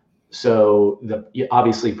 So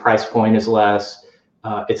obviously price point is less.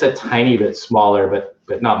 It's a tiny bit smaller,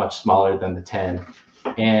 but not much smaller than the 10.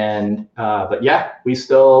 And but yeah, we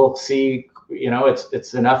still see,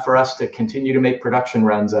 it's enough for us to continue to make production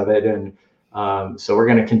runs of it. And so we're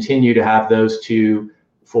going to continue to have those two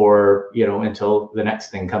for, until the next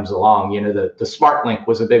thing comes along. The SmartLink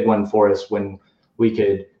was a big one for us when we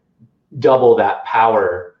could double that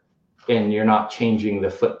power and you're not changing the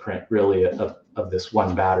footprint really of this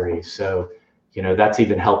one battery. So, that's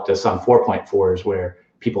even helped us on 4.4s where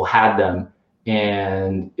people had them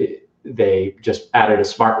and they just added a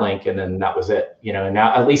SmartLink and then that was it. And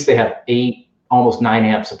now at least they have almost 9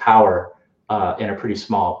 amps of power in a pretty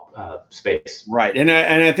small space. Right. And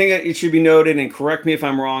I think it should be noted, and correct me if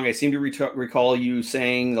I'm wrong, I seem to recall you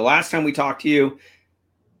saying the last time we talked to you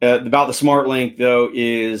about the SmartLink, though,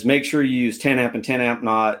 is make sure you use 10 amp and 10 amp,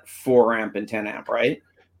 not 4 amp and 10 amp, right?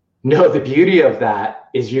 No, the beauty of that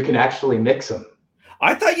is you can actually mix them.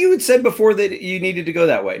 I thought you had said before that you needed to go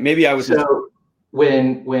that way. Maybe I was. So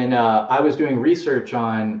when I was doing research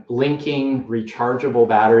on linking rechargeable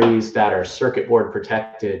batteries that are circuit board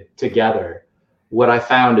protected together, what I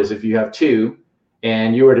found is if you have two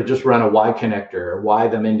and you were to just run a Y connector or Y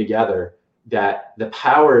them in together, that the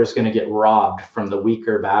power is going to get robbed from the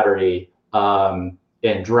weaker battery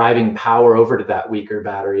and driving power over to that weaker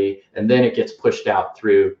battery. And then it gets pushed out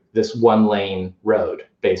through this 1-lane road,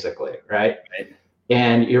 basically, right?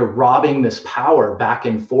 And you're robbing this power back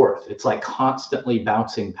and forth. It's like constantly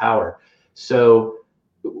bouncing power. So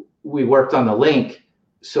we worked on the link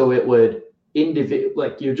so it would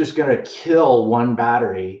like you're just going to kill one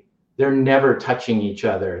battery. They're never touching each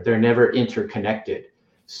other. They're never interconnected.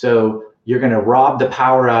 So you're going to rob the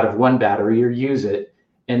power out of one battery or use it.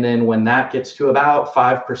 And then when that gets to about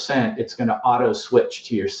 5%, it's going to auto switch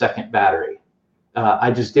to your second battery.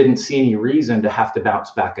 I just didn't see any reason to have to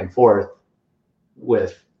bounce back and forth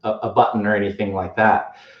with a button or anything like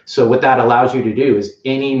that. So what that allows you to do is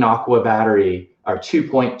any Nokwa battery, our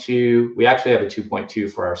 2.2, we actually have a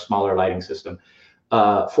 2.2 for our smaller lighting system,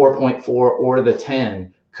 4.4 or the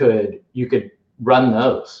 10, you could run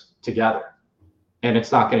those together and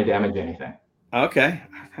it's not going to damage anything. Okay.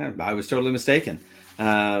 I was totally mistaken.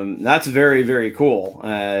 That's very, very cool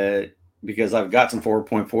because I've got some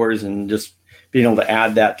 4.4s and just being able to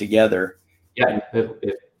add that together. Yeah,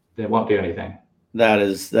 it won't do anything. That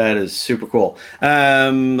is super cool.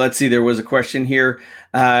 Let's see. There was a question here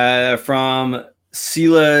from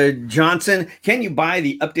Sela Johnson. Can you buy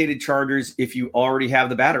the updated chargers if you already have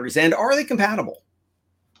the batteries? And are they compatible?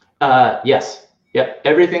 Yes. Yep.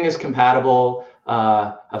 Everything is compatible.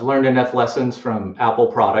 I've learned enough lessons from Apple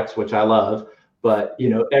products, which I love. But,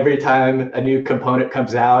 every time a new component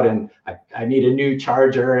comes out and I need a new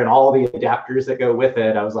charger and all the adapters that go with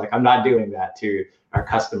it, I was like, I'm not doing that to our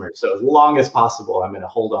customers. So as long as possible, I'm going to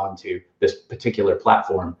hold on to this particular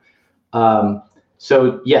platform.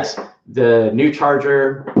 So yes, the new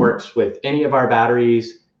charger works with any of our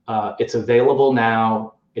batteries. It's available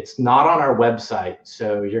now. It's not on our website.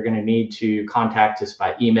 So you're going to need to contact us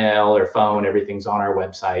by email or phone. Everything's on our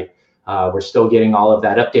website. We're still getting all of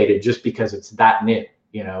that updated just because it's that new,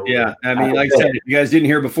 Yeah. I mean, like I said, if you guys didn't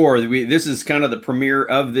hear before, this is kind of the premiere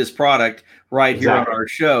of this product right here on our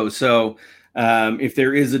show. So if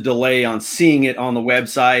there is a delay on seeing it on the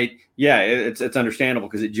website, yeah, it's understandable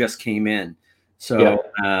because it just came in. So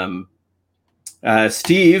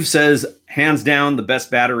Steve says, hands down, the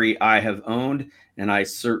best battery I have owned. And I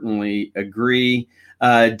certainly agree.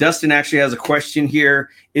 Dustin actually has a question here.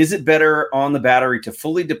 Is it better on the battery to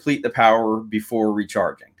fully deplete the power before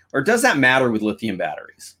recharging? Or does that matter with lithium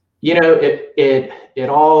batteries? It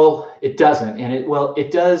doesn't. And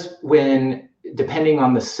it does when, depending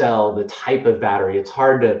on the cell, the type of battery. It's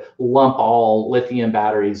hard to lump all lithium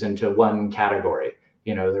batteries into one category.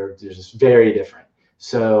 They're just very different.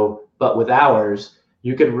 So, but with ours,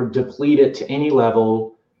 you could deplete it to any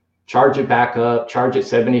level, charge it back up, charge it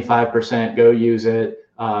 75%, go use it.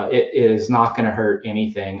 It is not going to hurt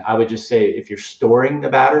anything. I would just say if you're storing the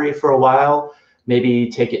battery for a while, maybe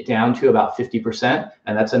take it down to about 50%.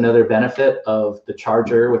 And that's another benefit of the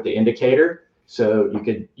charger with the indicator. So you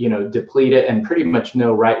could, deplete it and pretty much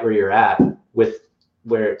know right where you're at with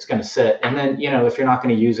where it's going to sit. And then, if you're not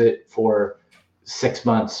going to use it for 6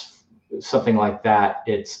 months, something like that,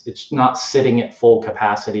 it's not sitting at full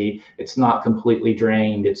capacity. It's not completely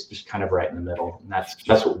drained. It's just kind of right in the middle. And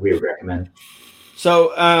that's what we recommend.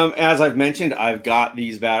 So as I've mentioned, I've got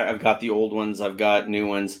I've got the old ones. I've got new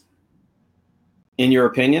ones. In your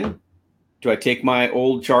opinion, do I take my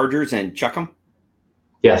old chargers and chuck them?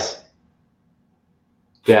 Yes.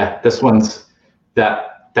 Yeah, this one's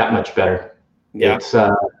that much better. Yeah.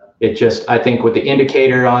 I think with the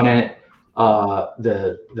indicator on it,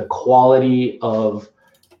 the quality of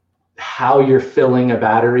how you're filling a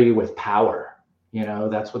battery with power,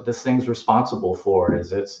 that's what this thing's responsible for.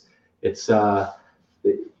 Is it's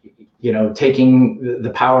taking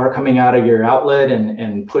the power coming out of your outlet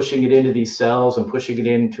and pushing it into these cells and pushing it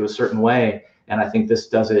into a certain way. And I think this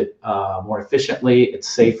does it more efficiently. It's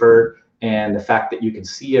safer, and the fact that you can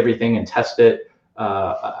see everything and test it.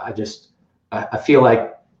 I feel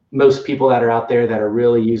like most people that are out there that are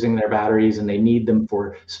really using their batteries and they need them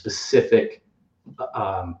for specific,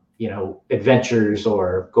 adventures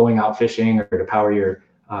or going out fishing or to power your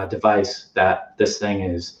device, that this thing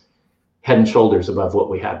is head and shoulders above what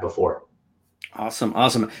we had before.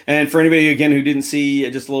 Awesome. And for anybody, again, who didn't see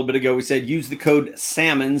just a little bit ago, we said use the code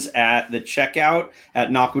SALMONS at the checkout at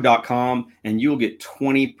Nocwa.com, and you'll get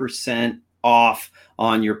 20% off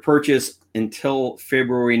on your purchase until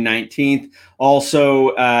February 19th.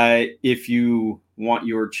 Also, if you want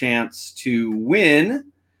your chance to win,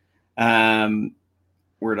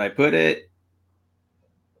 where did I put it?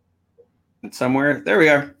 It's somewhere. There we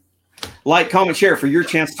are. Like, comment, share for your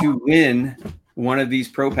chance to win one of these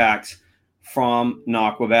Pro Packs from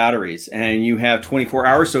Nocwa Batteries. And you have 24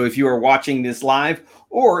 hours. So if you are watching this live,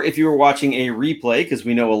 or if you are watching a replay, because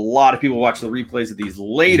we know a lot of people watch the replays of these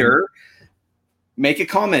later, make a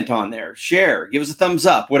comment on there, share, give us a thumbs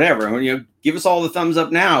up, whatever. Give us all the thumbs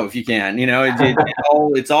up now if you can.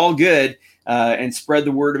 It's all good, and spread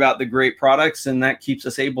the word about the great products, and that keeps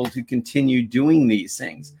us able to continue doing these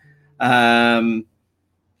things.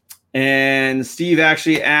 And Steve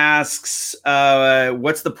actually asks,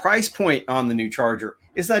 what's the price point on the new charger?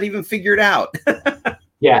 Is that even figured out?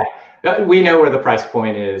 Yeah, we know where the price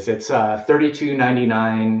point is. It's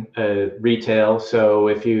 $32.99 retail. So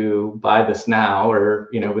if you buy this now or,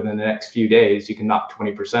 within the next few days, you can knock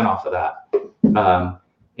 20% off of that.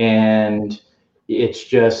 And it's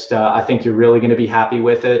just, I think you're really going to be happy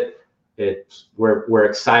with it. We're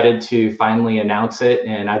excited to finally announce it,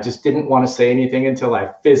 and I just didn't want to say anything until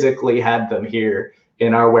I physically had them here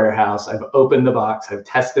in our warehouse. I've opened the box, I've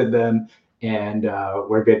tested them, and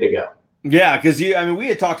we're good to go. Yeah, because we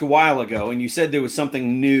had talked a while ago, and you said there was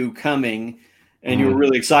something new coming, and you were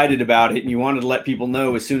really excited about it, and you wanted to let people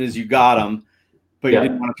know as soon as you got them, but you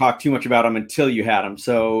didn't want to talk too much about them until you had them.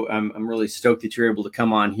 So I'm really stoked that you're able to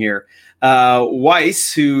come on here.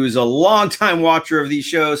 Weiss, who's a longtime watcher of these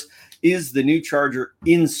shows, is the new charger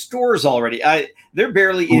in stores already? They're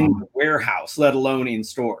barely in the warehouse, let alone in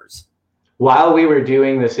stores. While we were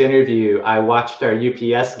doing this interview, I watched our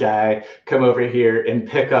UPS guy come over here and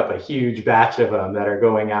pick up a huge batch of them that are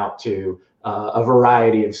going out to a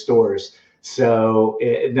variety of stores. So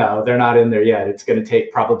no, they're not in there yet. It's going to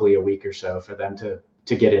take probably a week or so for them to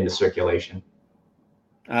get into circulation.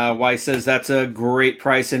 Weiss says that's a great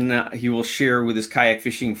price, and he will share with his kayak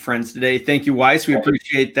fishing friends today. Thank you, Weiss. We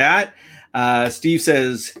appreciate that. Steve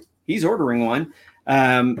says he's ordering one,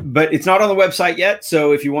 but it's not on the website yet.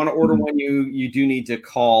 So if you want to order one, you do need to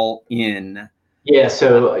call in. Yeah,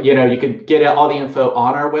 so you could get all the info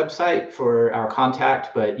on our website for our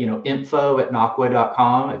contact, but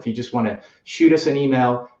info@Nocwa.com. If you just want to shoot us an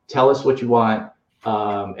email, tell us what you want,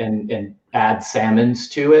 and add salmons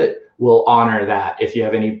to it, we'll honor that. If you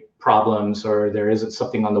have any problems or there isn't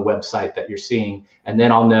something on the website that you're seeing, and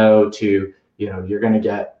then I'll know you're going to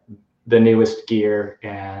get the newest gear,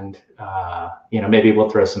 and maybe we'll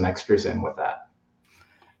throw some extras in with that.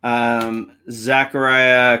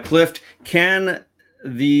 Zachariah Clift, can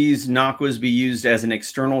these Nocwas be used as an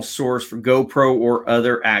external source for GoPro or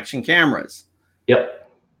other action cameras? Yep.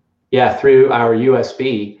 Yeah, through our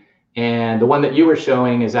USB. And the one that you were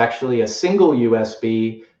showing is actually a single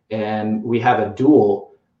USB, and we have a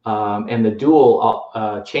dual, and the dual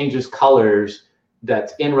changes colors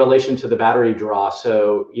that's in relation to the battery draw.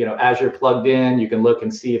 So, as you're plugged in, you can look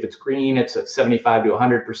and see if it's green, it's at 75 to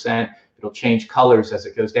 100%. It'll change colors as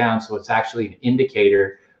it goes down. So it's actually an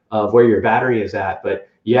indicator of where your battery is at. But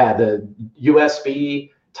yeah, the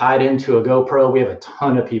USB tied into a GoPro, we have a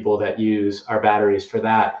ton of people that use our batteries for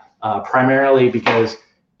that, primarily because,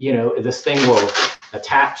 this thing will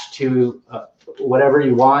attach to whatever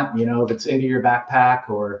you want, if it's into your backpack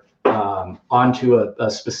or onto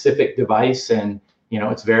a specific device, and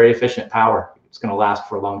it's very efficient power. It's going to last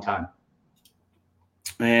for a long time.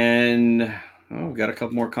 And we've got a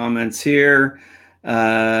couple more comments here.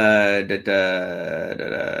 Where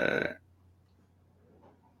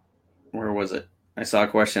was it? I saw a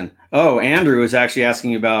question. Oh, Andrew was actually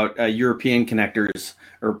asking about European connectors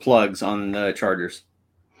or plugs on the chargers.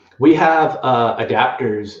 We have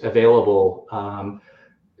adapters available.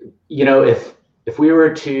 If we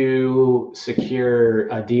were to secure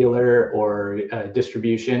a dealer or a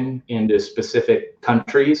distribution into specific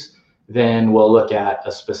countries, then we'll look at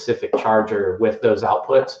a specific charger with those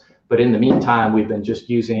outputs. But in the meantime, we've been just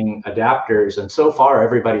using adapters, and so far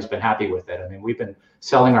everybody's been happy with it. I mean, we've been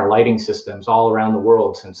selling our lighting systems all around the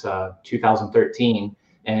world since 2013,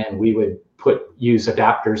 and we would use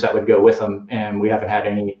adapters that would go with them, and we haven't had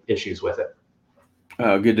any issues with it.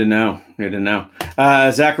 Oh, good to know. Good to know.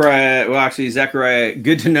 Zachariah,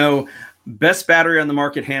 good to know. Best battery on the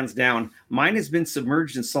market, hands down. Mine has been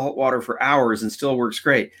submerged in salt water for hours and still works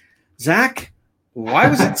great. Zach, why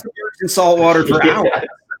was it submerged in salt water for hours?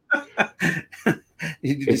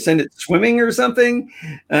 Did you send it swimming or something?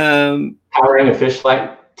 Powering a fish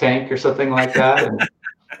tank or something like that.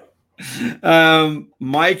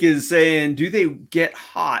 Mike is saying, do they get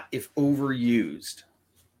hot if overused?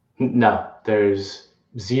 No, there's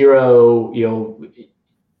zero.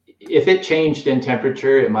 If it changed in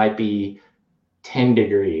temperature, it might be 10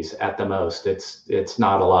 degrees at the most. It's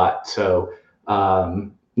not a lot. So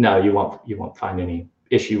no, you won't find any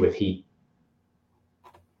issue with heat.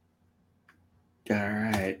 All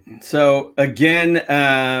right. So again,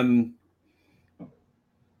 I'm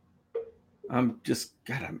just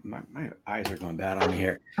my eyes are going bad on me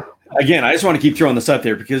here. Again, I just want to keep throwing this up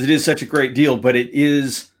there because it is such a great deal, but it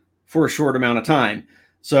is for a short amount of time.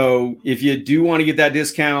 So if you do want to get that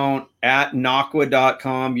discount at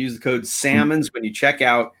Nokwa.com, use the code SALMONS when you check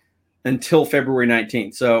out until February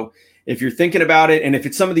 19th. So if you're thinking about it, and if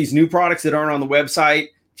it's some of these new products that aren't on the website,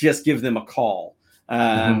 just give them a call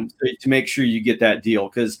to make sure you get that deal.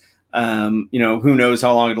 Because, who knows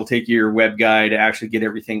how long it'll take your web guy to actually get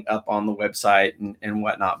everything up on the website and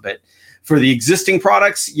whatnot. But for the existing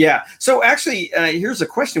products, yeah. So actually, here's a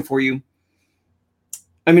question for you.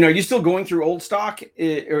 I mean, are you still going through old stock?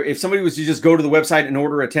 Or if somebody was to just go to the website and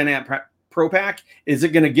order a 10 amp Pro Pack, is it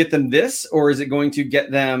going to get them this, or is it going to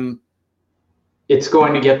get them? It's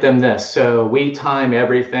going to get them this. So we time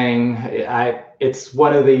everything. It's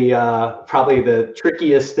one of the probably the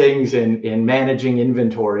trickiest things in managing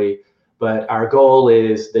inventory. But our goal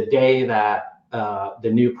is the day that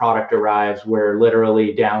the new product arrives, we're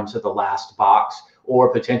literally down to the last box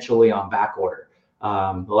or potentially on back order.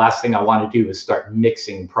 The last thing I want to do is start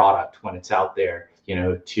mixing product when it's out there,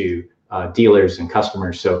 to dealers and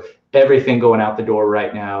customers. So everything going out the door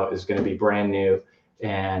right now is going to be brand new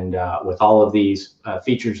and with all of these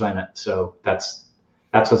features in it. So that's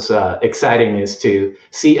what's exciting, is to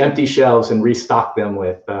see empty shelves and restock them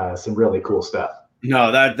with some really cool stuff.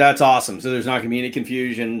 No, that's awesome. So there's not going to be any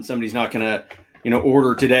confusion. Somebody's not going to,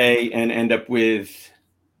 order today and end up with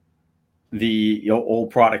the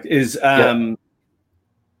old product.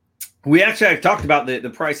 We actually talked about the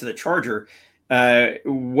price of the charger.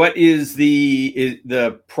 What is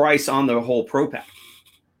the price on the whole Pro Pack?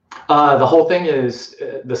 The whole thing is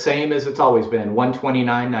the same as it's always been,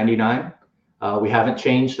 $129.99. We haven't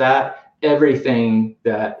changed that. Everything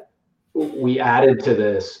that we added to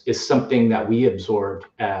this is something that we absorbed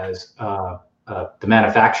as the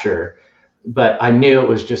manufacturer. But I knew it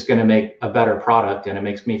was just going to make a better product, and it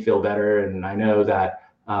makes me feel better. And I know that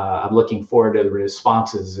I'm looking forward to the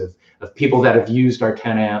responses of people that have used our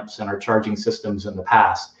 10 amps and our charging systems in the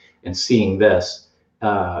past, and seeing this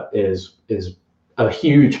is a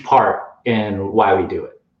huge part in why we do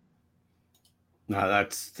it. No,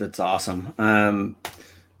 that's awesome.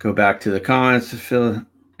 Go back to the comments. Phil.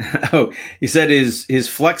 Oh, he said his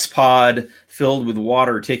Flex Pod filled with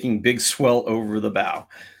water, taking big swell over the bow.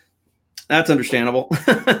 That's understandable.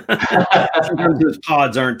 Sometimes those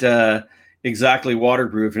pods aren't exactly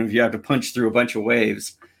waterproof, and if you have to punch through a bunch of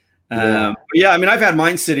waves. I mean, I've had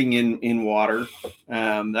mine sitting in water.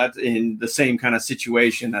 That's in the same kind of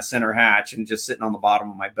situation, that center hatch, and just sitting on the bottom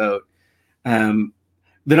of my boat. The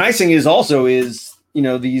nice thing is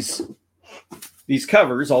these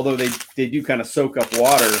covers, although they do kind of soak up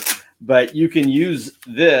water, but you can use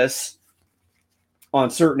this on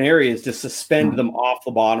certain areas to suspend them off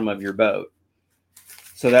the bottom of your boat.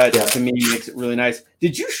 So that to me makes it really nice.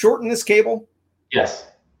 Did you shorten this cable? Yes.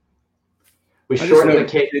 We shortened the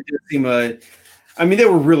cable. They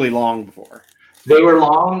were really long before. They were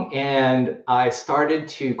long, and I started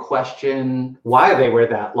to question why they were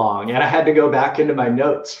that long. And I had to go back into my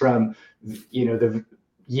notes from, the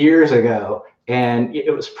years ago. And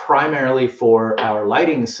it was primarily for our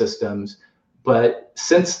lighting systems. But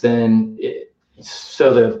since then,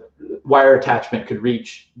 so the wire attachment could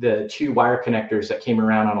reach the 2 wire connectors that came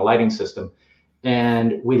around on a lighting system.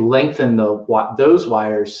 And we lengthened those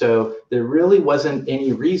wires. So there really wasn't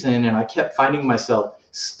any reason. And I kept finding myself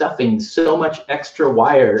stuffing so much extra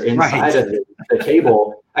wire inside of the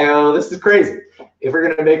cable. I go, this is crazy. If we're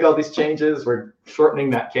going to make all these changes, we're shortening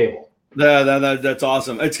that cable. That's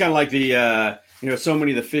awesome. It's kind of like the, so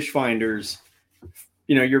many of the fish finders,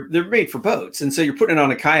 they're made for boats. And so you're putting it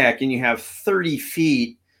on a kayak and you have 30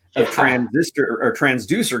 feet of transistor or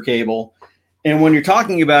transducer cable. And when you're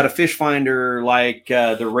talking about a fish finder like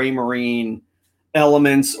the Raymarine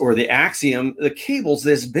Elements or the Axiom, the cable's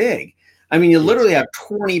this big. I mean, you literally have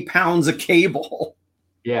 20 pounds of cable.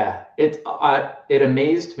 Yeah, it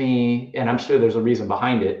amazed me, and I'm sure there's a reason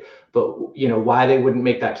behind it. But why they wouldn't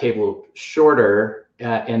make that cable shorter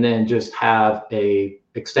and then just have a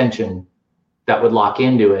extension that would lock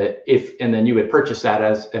into it, and then you would purchase that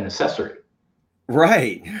as an accessory.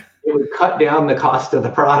 Right. It would cut down the cost of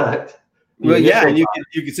the product. Well, yeah, and you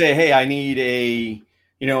could say, hey, I need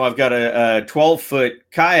I've got a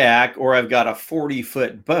 12-foot kayak, or I've got a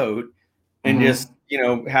 40-foot boat, and just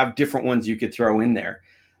have different ones you could throw in there.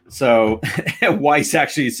 So Weiss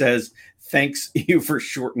actually says, thanks you for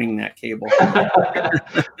shortening that cable.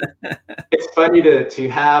 It's funny to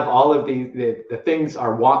have all of the things,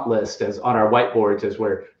 our want list as on our whiteboards as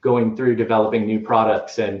we're going through developing new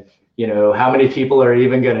products, and how many people are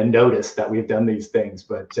even going to notice that we've done these things.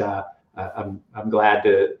 But I'm glad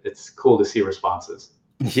it's cool to see responses.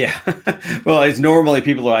 Yeah. Well, it's normally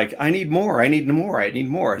people are like, I need more, I need more, I need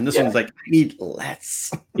more. And this one's like, I need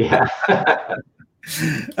less. Yeah.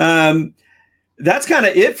 That's kind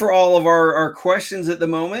of it for all of our questions at the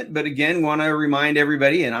moment. But again, want to remind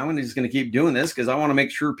everybody, and I'm just going to keep doing this because I want to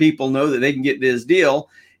make sure people know that they can get this deal,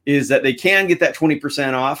 is that they can get that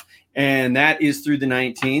 20% off. And that is through the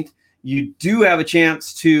 19th. You do have a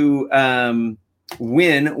chance to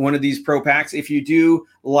win one of these Pro Packs if you do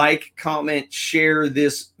like, comment, share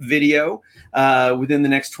this video within the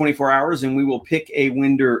next 24 hours, and we will pick a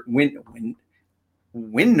winner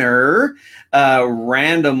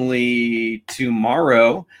randomly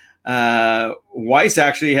tomorrow. Weiss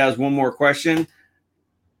actually has one more question.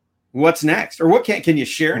 What's next? Or what can you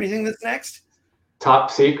share anything that's next?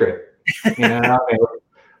 Top secret.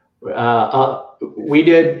 We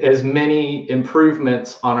did as many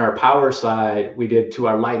improvements on our power side we did to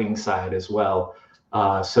our lighting side as well.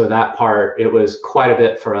 So that part, it was quite a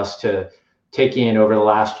bit for us to take in over the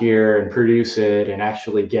last year and produce it and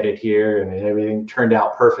actually get it here, and everything turned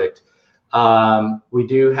out perfect. We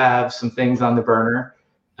do have some things on the burner.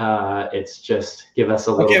 It's just give us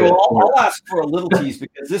a little bit. Well, I'll ask for a little tease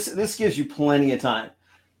because this gives you plenty of time.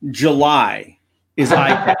 July is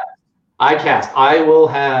ICAST. ICAST. I will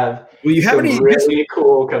have you have any really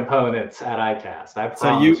cool components at ICAST. I promise.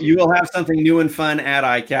 So you will have something new and fun at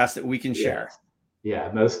ICAST that we can share.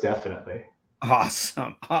 Yeah, most definitely.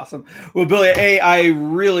 Awesome. Well, Billy, I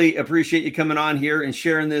really appreciate you coming on here and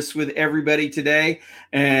sharing this with everybody today.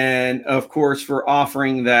 And of course, for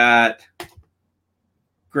offering that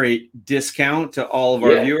great discount to all of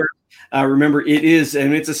our viewers. Remember, it's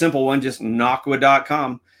a simple one, just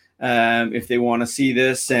nocwa.com if they want to see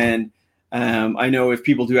this. And I know if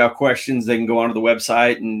people do have questions, they can go onto the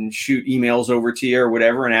website and shoot emails over to you or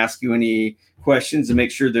whatever and ask you any questions and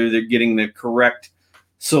make sure they're getting the correct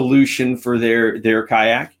solution for their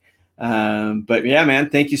kayak. But yeah, man,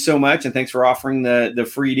 thank you so much. And thanks for offering the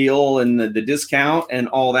free deal and the discount and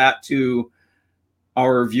all that to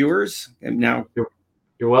our viewers. And now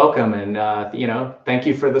you're welcome. And, thank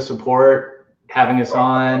you for the support, having us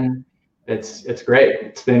on. It's great.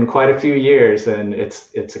 It's been quite a few years, and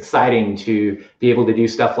it's exciting to be able to do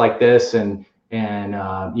stuff like this and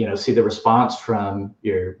see the response from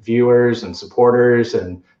your viewers and supporters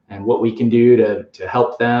and what we can do to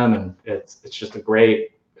help them. And it's just a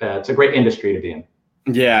great industry to be in.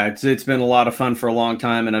 Yeah, it's been a lot of fun for a long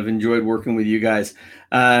time, and I've enjoyed working with you guys.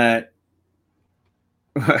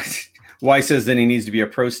 Weiss says then he needs to be a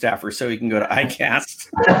pro staffer so he can go to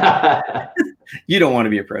ICAST. You don't want to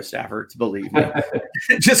be a pro staffer, believe me.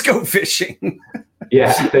 Just go fishing.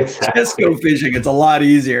 Yeah, exactly. Just go fishing. It's a lot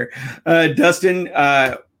easier. Dustin,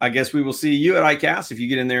 I guess we will see you at ICAST if you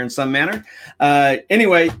get in there in some manner.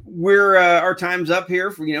 Anyway, our time's up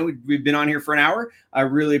here. We've been on here for an hour. I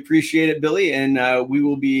really appreciate it, Billy, and we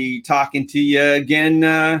will be talking to you again.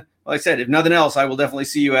 Like I said, if nothing else, I will definitely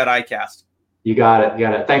see you at ICAST. You got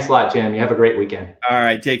it. Thanks a lot, Jim. You have a great weekend. All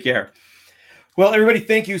right, take care. Well, everybody,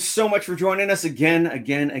 thank you so much for joining us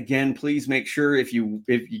again. Please make sure if you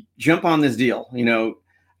jump on this deal,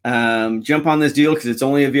 jump on this deal because it's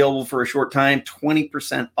only available for a short time,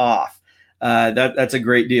 20% off. That's a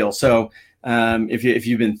great deal. So if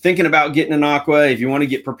you've been thinking about getting an Aqua, if you want to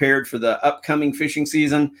get prepared for the upcoming fishing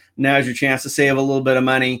season, now's your chance to save a little bit of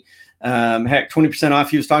money. Heck, 20%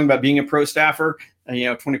 off. He was talking about being a pro staffer.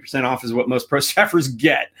 20% off is what most pro staffers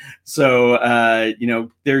get. So,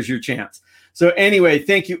 there's your chance. So anyway,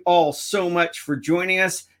 thank you all so much for joining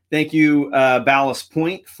us. Thank you, Ballast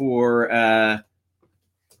Point, for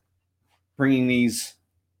bringing these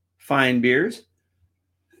fine beers.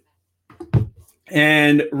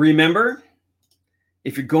 And remember,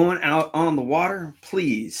 if you're going out on the water,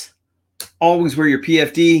 please always wear your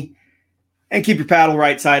PFD and keep your paddle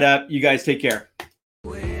right side up. You guys take care.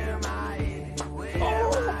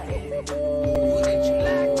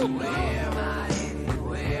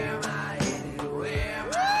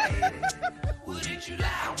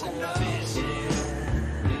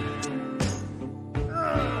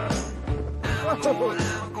 Whoa.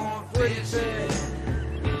 What is it?